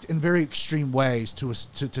will act in very extreme ways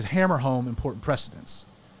to hammer home important precedents.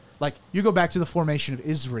 Like you go back to the formation of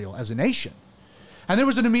Israel as a nation. And there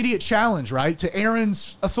was an immediate challenge, right, to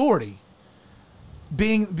Aaron's authority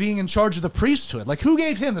being in charge of the priesthood. Like who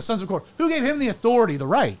gave him, the sons of Korah, who gave him the authority, the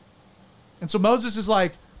right? And so Moses is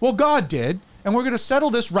like, well, God did, and we're going to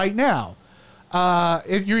settle this right now.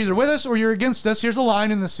 If you're either with us or you're against us, here's a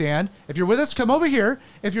line in the sand. If you're with us, come over here.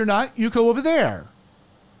 If you're not, you go over there.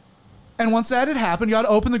 And once that had happened, God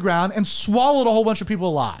opened the ground and swallowed a whole bunch of people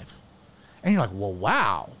alive. And you're like, well,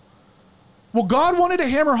 wow. Well, God wanted to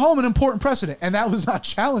hammer home an important precedent, and that was not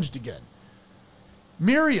challenged again.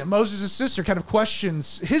 Miriam, Moses' sister, kind of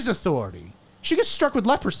questions his authority. She gets struck with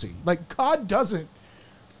leprosy. Like, God doesn't.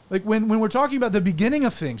 Like, when we're talking about the beginning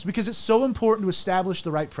of things, because it's so important to establish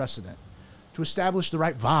the right precedent, to establish the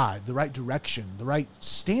right vibe, the right direction, the right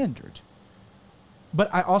standard.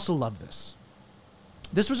 But I also love this.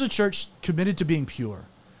 This was a church committed to being pure,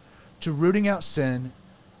 to rooting out sin,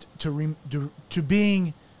 to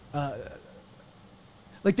being...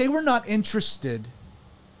 like they were not interested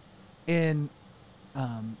in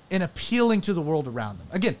appealing to the world around them.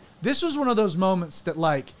 Again, this was one of those moments that,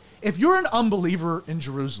 like, if you're an unbeliever in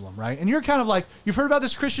Jerusalem, right, and you're kind of like, you've heard about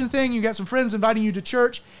this Christian thing, you got some friends inviting you to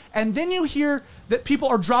church, and then you hear that people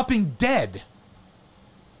are dropping dead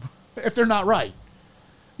if they're not right.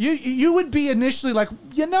 You would be initially like,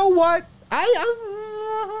 you know what?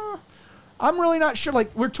 I'm really not sure.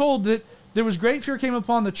 Like, we're told that there was great fear came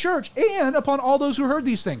upon the church and upon all those who heard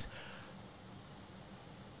these things.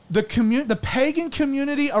 The pagan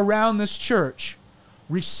community around this church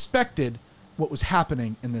respected what was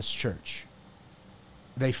happening in this church.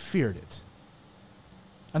 They feared it.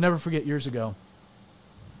 I'll never forget years ago,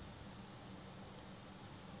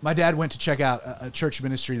 my dad went to check out a church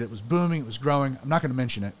ministry that was booming, it was growing. I'm not going to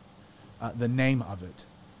mention it, the name of it,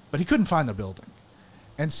 but he couldn't find the building.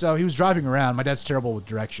 And so he was driving around. My dad's terrible with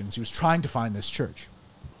directions. He was trying to find this church.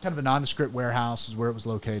 Kind of a nondescript warehouse is where it was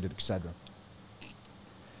located, etc.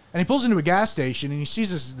 And he pulls into a gas station and he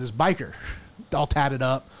sees this biker, all tatted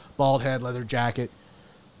up, bald head, leather jacket,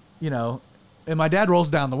 and my dad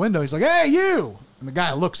rolls down the window. He's like, "Hey, you!" And the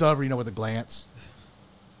guy looks over, with a glance.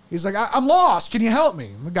 He's like, "I'm lost. Can you help me?"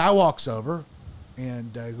 And the guy walks over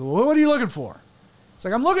and he's like, "Well, what are you looking for?" He's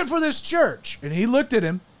like, "I'm looking for this church." And he looked at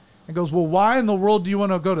him and goes, "Well, why in the world do you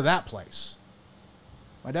want to go to that place?"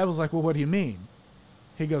 My dad was like, "Well, what do you mean?"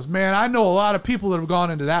 He goes, "Man, I know a lot of people that have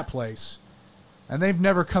gone into that place, and they've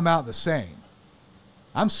never come out the same.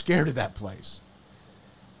 I'm scared of that place."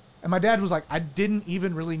 And my dad was like, I didn't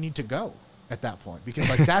even really need to go at that point, because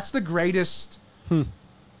like that's the greatest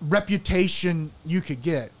reputation you could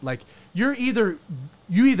get. Like you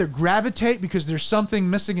either gravitate because there's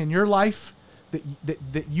something missing in your life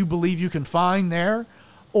that you believe you can find there,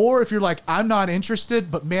 or if you're like, I'm not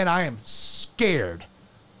interested, but man, I am scared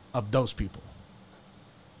of those people.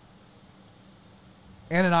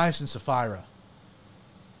 Ananias and Sapphira.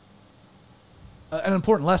 An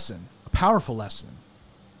important lesson, a powerful lesson.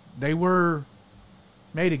 They were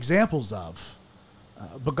made examples of,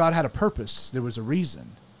 but God had a purpose. There was a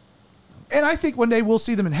reason. And I think one day we'll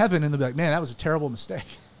see them in heaven and they'll be like, man, that was a terrible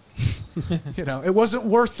mistake. It wasn't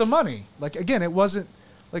worth the money. Like, again, it wasn't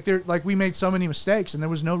like we made so many mistakes and there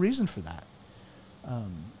was no reason for that.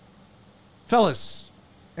 Fellas,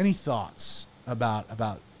 any thoughts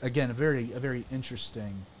about again, a very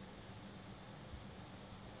interesting.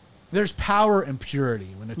 There's power in purity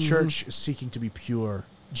when a church is seeking to be pure,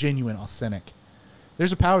 genuine, authentic.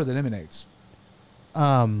 There's a power that emanates.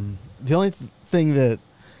 The only thing that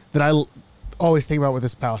I always think about with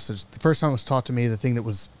this passage, the first time it was taught to me, the thing that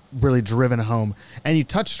was really driven home, and you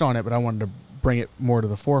touched on it, but I wanted to bring it more to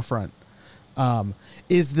the forefront,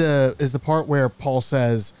 is the part where Paul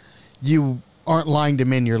says, "You aren't lying to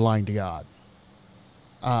men, you're lying to God."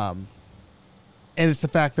 And it's the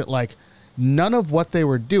fact that like none of what they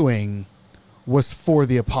were doing was for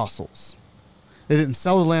the apostles. They didn't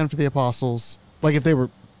sell the land for the apostles. Like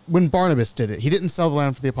when Barnabas did it, he didn't sell the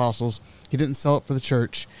land for the apostles. He didn't sell it for the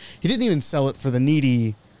church. He didn't even sell it for the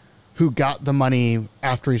needy who got the money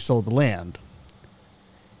after he sold the land.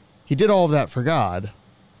 He did all of that for God.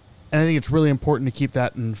 And I think it's really important to keep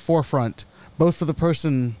that in the forefront, both for the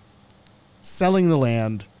person selling the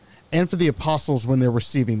land and for the apostles when they're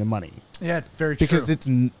receiving the money. Yeah, very true. Because it's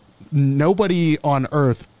nobody on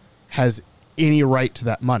earth has any right to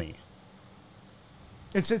that money.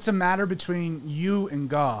 It's a matter between you and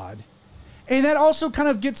God. And that also kind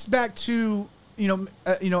of gets back to,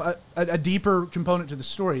 a deeper component to the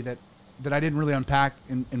story that I didn't really unpack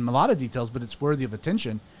in a lot of details, but it's worthy of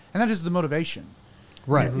attention, and that is the motivation.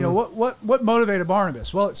 Right. You know, what motivated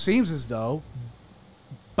Barnabas? Well, it seems as though,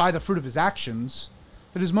 by the fruit of his actions,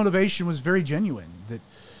 that his motivation was very genuine, that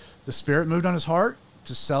the Spirit moved on his heart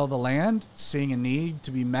to sell the land, seeing a need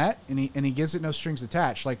to be met, and he gives it no strings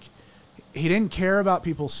attached. Like, he didn't care about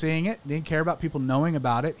people seeing it, didn't care about people knowing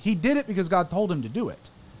about it. He did it because God told him to do it.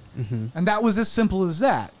 Mm-hmm. And that was as simple as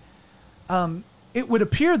that. It would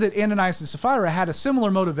appear that Ananias and Sapphira had a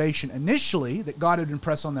similar motivation initially, that God had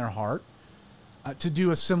impressed on their heart to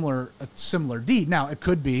do a similar deed. Now, it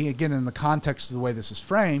could be, again, in the context of the way this is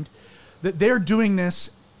framed, that they're doing this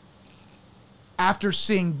after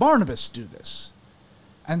seeing Barnabas do this.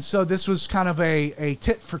 And so this was kind of a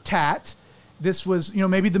tit for tat. This was,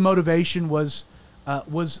 maybe the motivation was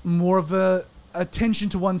more of a attention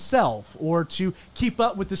to oneself, or to keep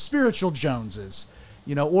up with the spiritual Joneses,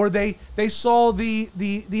 or they saw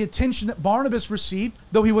the attention that Barnabas received,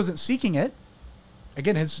 though he wasn't seeking it.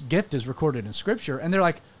 Again, his gift is recorded in Scripture, and they're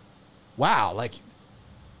like, wow, like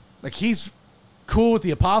he's cool with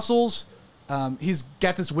the apostles. He's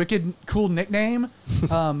got this wicked cool nickname.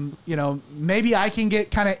 Maybe I can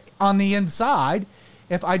get kind of on the inside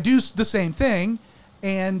if I do the same thing.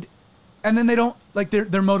 And then they don't, like,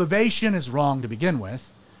 their motivation is wrong to begin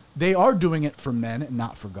with. They are doing it for men and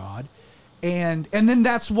not for God. And then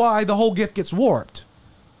that's why the whole gift gets warped,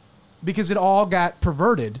 because it all got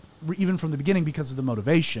perverted even from the beginning because of the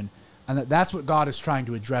motivation. And that's what God is trying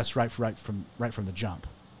to address right from the jump.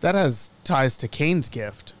 That has ties to Cain's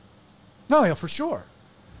gift. No, yeah, for sure.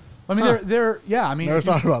 I mean, never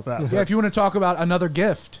thought about that. Yeah, if you want to talk about another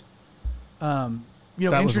gift, that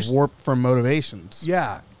was warped from motivations.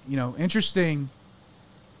 Yeah, interesting.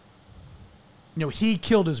 He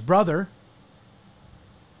killed his brother,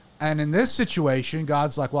 and in this situation,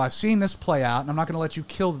 God's like, "Well, I've seen this play out, and I'm not going to let you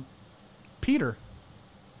kill Peter.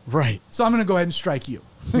 Right. So I'm going to go ahead and strike you."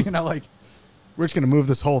 We're just going to move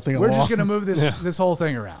this whole thing along. We're just going to move this whole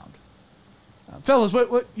thing around. Fellas,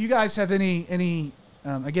 what you guys have any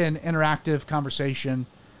again, interactive conversation,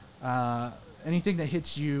 anything that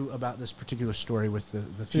hits you about this particular story with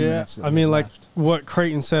the few minutes that we like left? What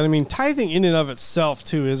Creighton said, tithing in and of itself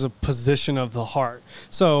too is a position of the heart.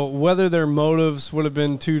 So whether their motives would have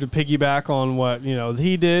been to piggyback on what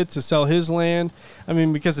he did to sell his land,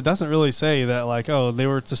 because it doesn't really say that, like, oh, they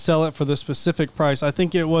were to sell it for this specific price. I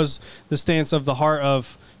think it was the stance of the heart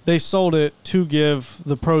of, they sold it to give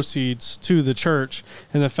the proceeds to the church,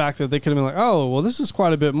 and the fact that they could have been like, oh, well, this is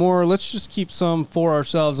quite a bit more. Let's just keep some for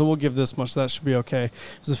ourselves, and we'll give this much. That should be okay. It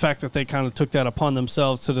was the fact that they kind of took that upon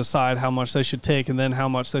themselves to decide how much they should take and then how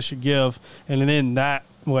much they should give, and in that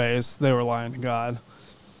ways, they were lying to God,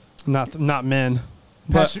 not men.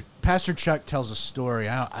 Pastor Chuck tells a story.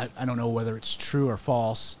 I don't know whether it's true or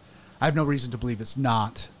false. I have no reason to believe it's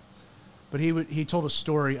not. But he told a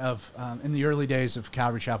story of, in the early days of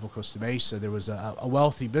Calvary Chapel, Costa Mesa, there was a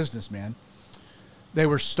wealthy businessman. They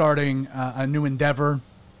were starting a new endeavor,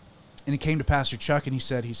 and he came to Pastor Chuck, and he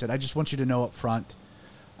said, I just want you to know up front,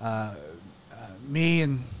 me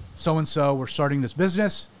and so-and-so, we're starting this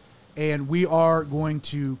business, and we are going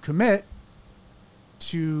to commit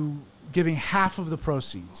to giving half of the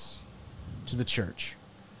proceeds to the church,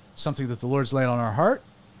 something that the Lord's laid on our heart,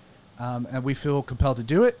 and we feel compelled to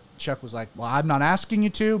do it. Chuck was like, well, I'm not asking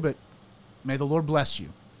you to, but may the Lord bless you.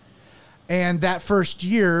 And that first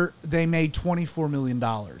year, they made $24 million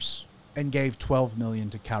and gave $12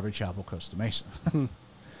 million to Calvary Chapel, Costa Mesa.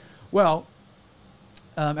 Well,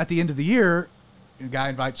 at the end of the year, the guy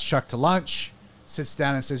invites Chuck to lunch, sits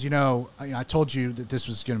down and says, I told you that this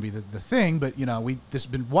was going to be the thing, but, this has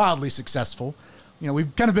been wildly successful.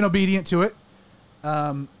 We've kind of been obedient to it.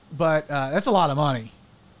 But that's a lot of money.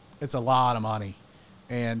 It's a lot of money.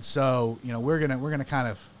 And so, we're gonna kind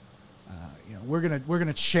of, we're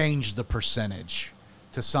gonna change the percentage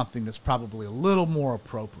to something that's probably a little more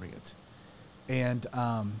appropriate. And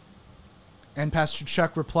Pastor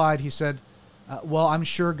Chuck replied. He said, "Well, I'm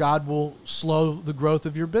sure God will slow the growth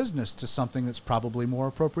of your business to something that's probably more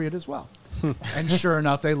appropriate as well." And sure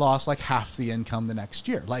enough, they lost like half the income the next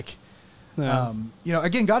year. Like,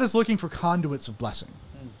 again, God is looking for conduits of blessing.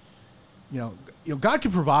 God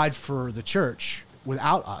can provide for the church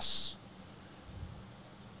without us,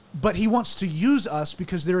 but he wants to use us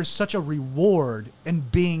because there is such a reward in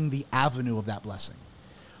being the avenue of that blessing,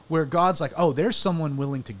 where God's like, oh, there's someone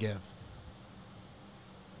willing to give,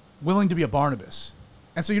 willing to be a Barnabas,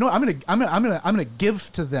 and so I'm gonna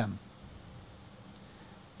give to them,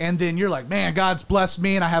 and then you're like, man, God's blessed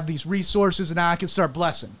me, and I have these resources, and now I can start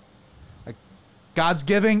blessing. Like, God's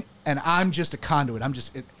giving, and I'm just a conduit. I'm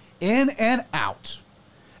just in and out.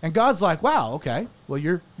 And God's like, wow, okay, well,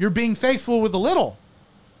 you're being faithful with a little.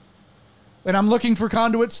 And I'm looking for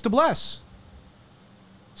conduits to bless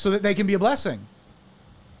so that they can be a blessing.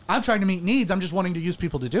 I'm trying to meet needs. I'm just wanting to use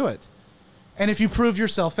people to do it. And if you prove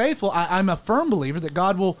yourself faithful, I'm a firm believer that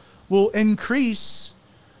God will increase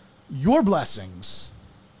your blessings,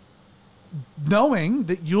 knowing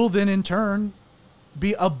that you'll then in turn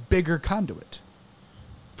be a bigger conduit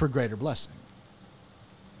for greater blessing.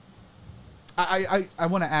 I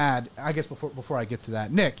want to add, I guess before I get to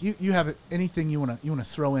that, Nick, you have anything you want to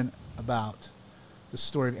throw in about the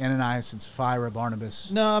story of Ananias and Sapphira,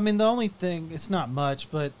 Barnabas? No, I mean, the only thing, it's not much,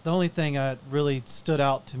 but the only thing that really stood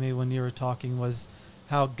out to me when you were talking was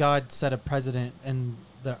how God set a precedent in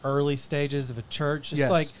the early stages of a church. It's Yes.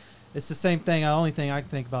 like, it's the same thing. The only thing I can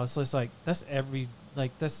think about is just like, that's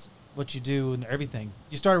what you do in everything.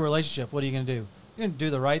 You start a relationship, what are you going to do? You're going to do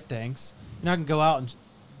the right things. You're not going to go out and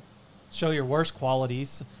show your worst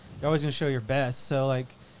qualities. You're always going to show your best. So, like,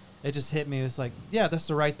 it just hit me. It's like, yeah, that's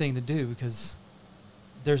the right thing to do, because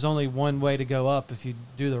there's only one way to go up. If you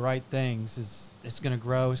do the right things, it's going to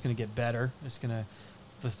grow. It's going to get better. It's going to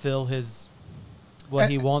fulfill what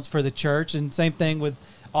he wants for the church. And same thing with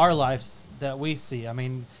our lives that we see. I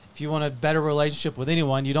mean, if you want a better relationship with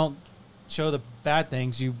anyone, you don't show the bad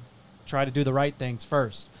things. You try to do the right things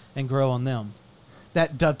first and grow on them.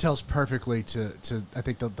 That dovetails perfectly to I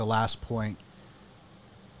think the last point.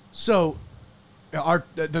 So,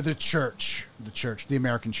 the church, the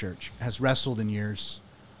American church, has wrestled in years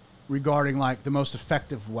regarding like the most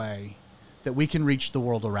effective way that we can reach the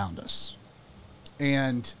world around us,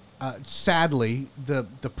 and sadly, the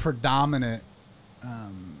predominant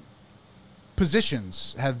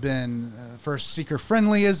positions have been first seeker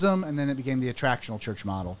friendlyism, and then it became the attractional church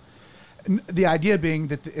model. The idea being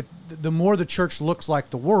that the more the church looks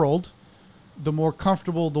like the world, the more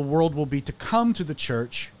comfortable the world will be to come to the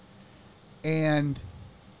church. And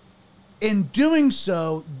in doing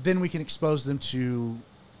so, then we can expose them to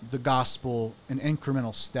the gospel in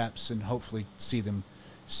incremental steps and hopefully see them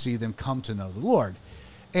come to know the Lord.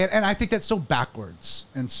 And I think that's so backwards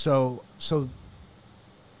and so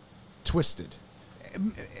twisted.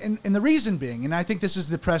 And the reason being, and I think this is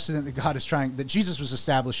the precedent that Jesus was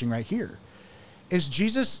establishing right here, is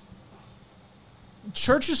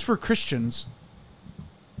churches for Christians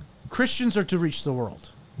are to reach the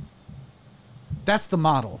world. That's the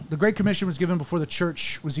model. The Great Commission was given before the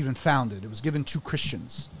church was even founded. It was given to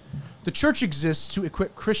Christians. The church exists to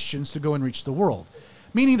equip Christians to go and reach the world,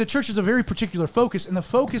 meaning the church has a very particular focus, and the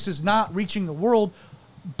focus is not reaching the world,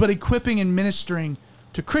 but equipping and ministering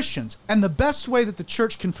to Christians. And the best way that the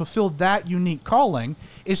church can fulfill that unique calling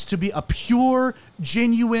is to be a pure,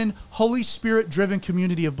 genuine, Holy Spirit-driven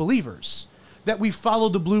community of believers, that we follow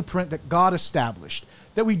the blueprint that God established,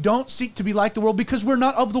 that we don't seek to be like the world because we're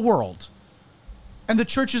not of the world. And the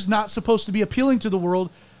church is not supposed to be appealing to the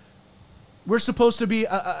world. We're supposed to be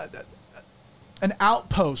an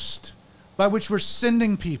outpost by which we're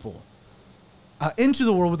sending people into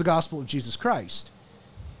the world with the gospel of Jesus Christ.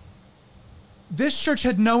 This church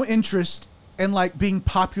had no interest in like being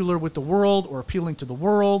popular with the world or appealing to the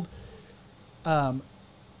world.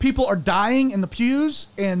 People are dying in the pews,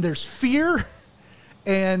 and there's fear,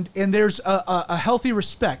 and there's a healthy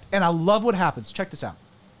respect. And I love what happens. Check this out.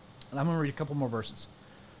 And I'm going to read a couple more verses.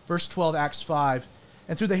 Verse 12, Acts 5.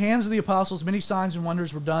 And through the hands of the apostles, many signs and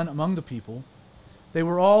wonders were done among the people. They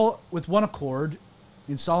were all with one accord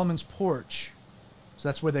in Solomon's porch. So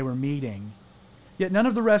that's where they were meeting. Yet none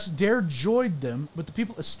of the rest dared join them, but the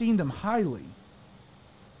people esteemed them highly.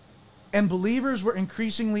 And believers were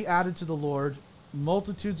increasingly added to the Lord,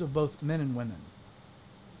 multitudes of both men and women.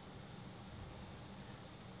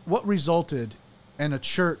 What resulted in a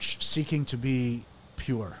church seeking to be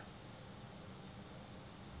pure?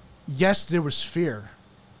 Yes, there was fear.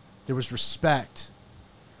 There was respect.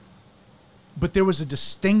 But there was a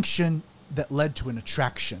distinction that led to an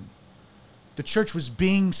attraction. The church was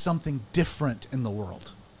being something different in the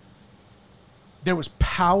world. There was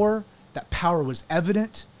power. That power was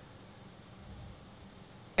evident.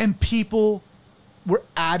 And people were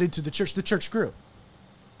added to the church. The church grew.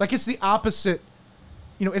 Like, it's the opposite.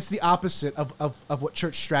 It's the opposite of what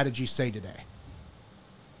church strategies say today.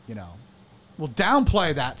 We'll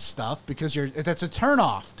downplay that stuff because that's a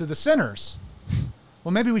turnoff to the sinners.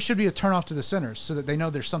 Well, maybe we should be a turnoff to the sinners so that they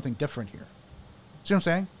know there's something different here. See what I'm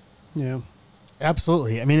saying? Yeah.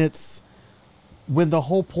 Absolutely. I mean, it's when the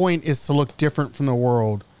whole point is to look different from the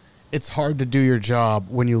world, it's hard to do your job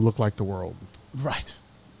when you look like the world. Right.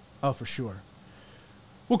 Oh, for sure.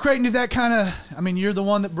 Well, Creighton, did that you're the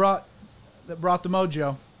one that brought that brought the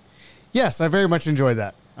mojo. Yes, I very much enjoyed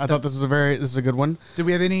that. I thought this is a good one. Did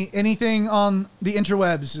we have anything on the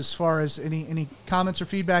interwebs as far as any comments or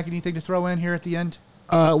feedback? Anything to throw in here at the end?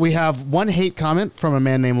 We have one hate comment from a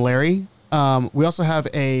man named Larry. We also have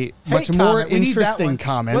a much more interesting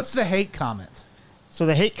comment. What's the hate comment? So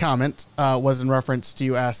the hate comment was in reference to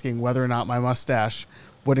you asking whether or not my mustache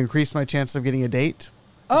would increase my chance of getting a date.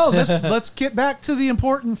 Oh, let's get back to the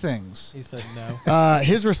important things. He said no.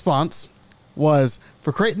 His response was,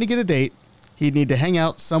 for Creighton to get a date, he'd need to hang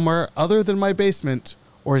out somewhere other than my basement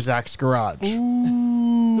or Zach's garage.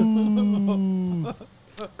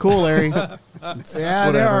 Cool, Larry. Yeah,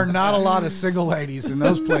 whatever. there are not a lot of single ladies in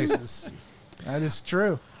those places. That is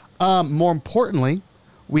true. More importantly,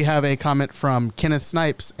 we have a comment from Kenneth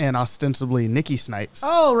Snipes and ostensibly Nikki Snipes.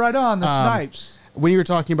 Oh, right on, the Snipes. When you were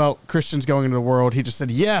talking about Christians going into the world, he just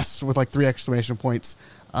said yes with like 3 exclamation points.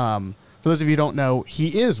 For those of you who don't know,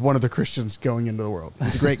 he is one of the Christians going into the world.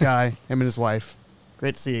 He's a great guy, him and his wife.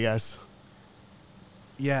 Great to see you guys.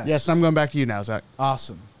 Yes. Yes, and I'm going back to you now, Zach.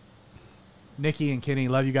 Awesome. Nikki and Kenny,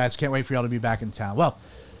 love you guys. Can't wait for y'all to be back in town. Well,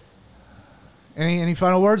 any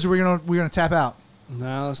final words, or we're gonna tap out?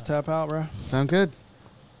 Now let's tap out, bro. Sound good?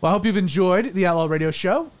 Well, I hope you've enjoyed the Outlaw Radio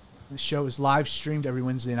Show. The show is live streamed every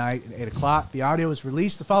Wednesday night at 8 o'clock. The audio is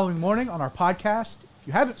released the following morning on our podcast. If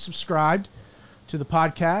you haven't subscribed to the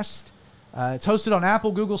podcast, it's hosted on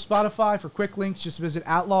Apple, Google, Spotify. For quick links, just visit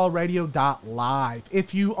outlawradio.live.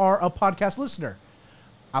 If you are a podcast listener,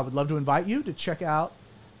 I would love to invite you to check out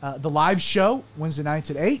the live show Wednesday nights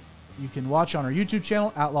at 8. You can watch on our YouTube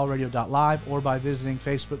channel, outlawradio.live, or by visiting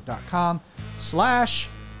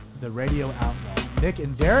facebook.com/TheRadioOutlaw. Nick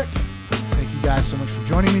and Derek, thank you guys so much for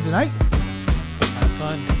joining me tonight. Have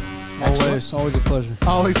fun. Always a pleasure.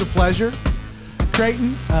 Always a pleasure.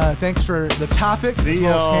 Creighton, thanks for the topic See as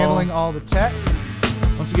well as y'all. handling all the tech.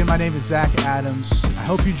 Once again, my name is Zach Adams. I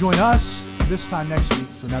hope you join us this time next week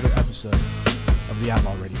for another episode of the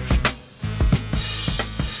Outlaw Radio Show.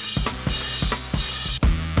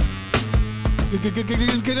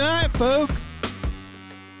 Good night, folks.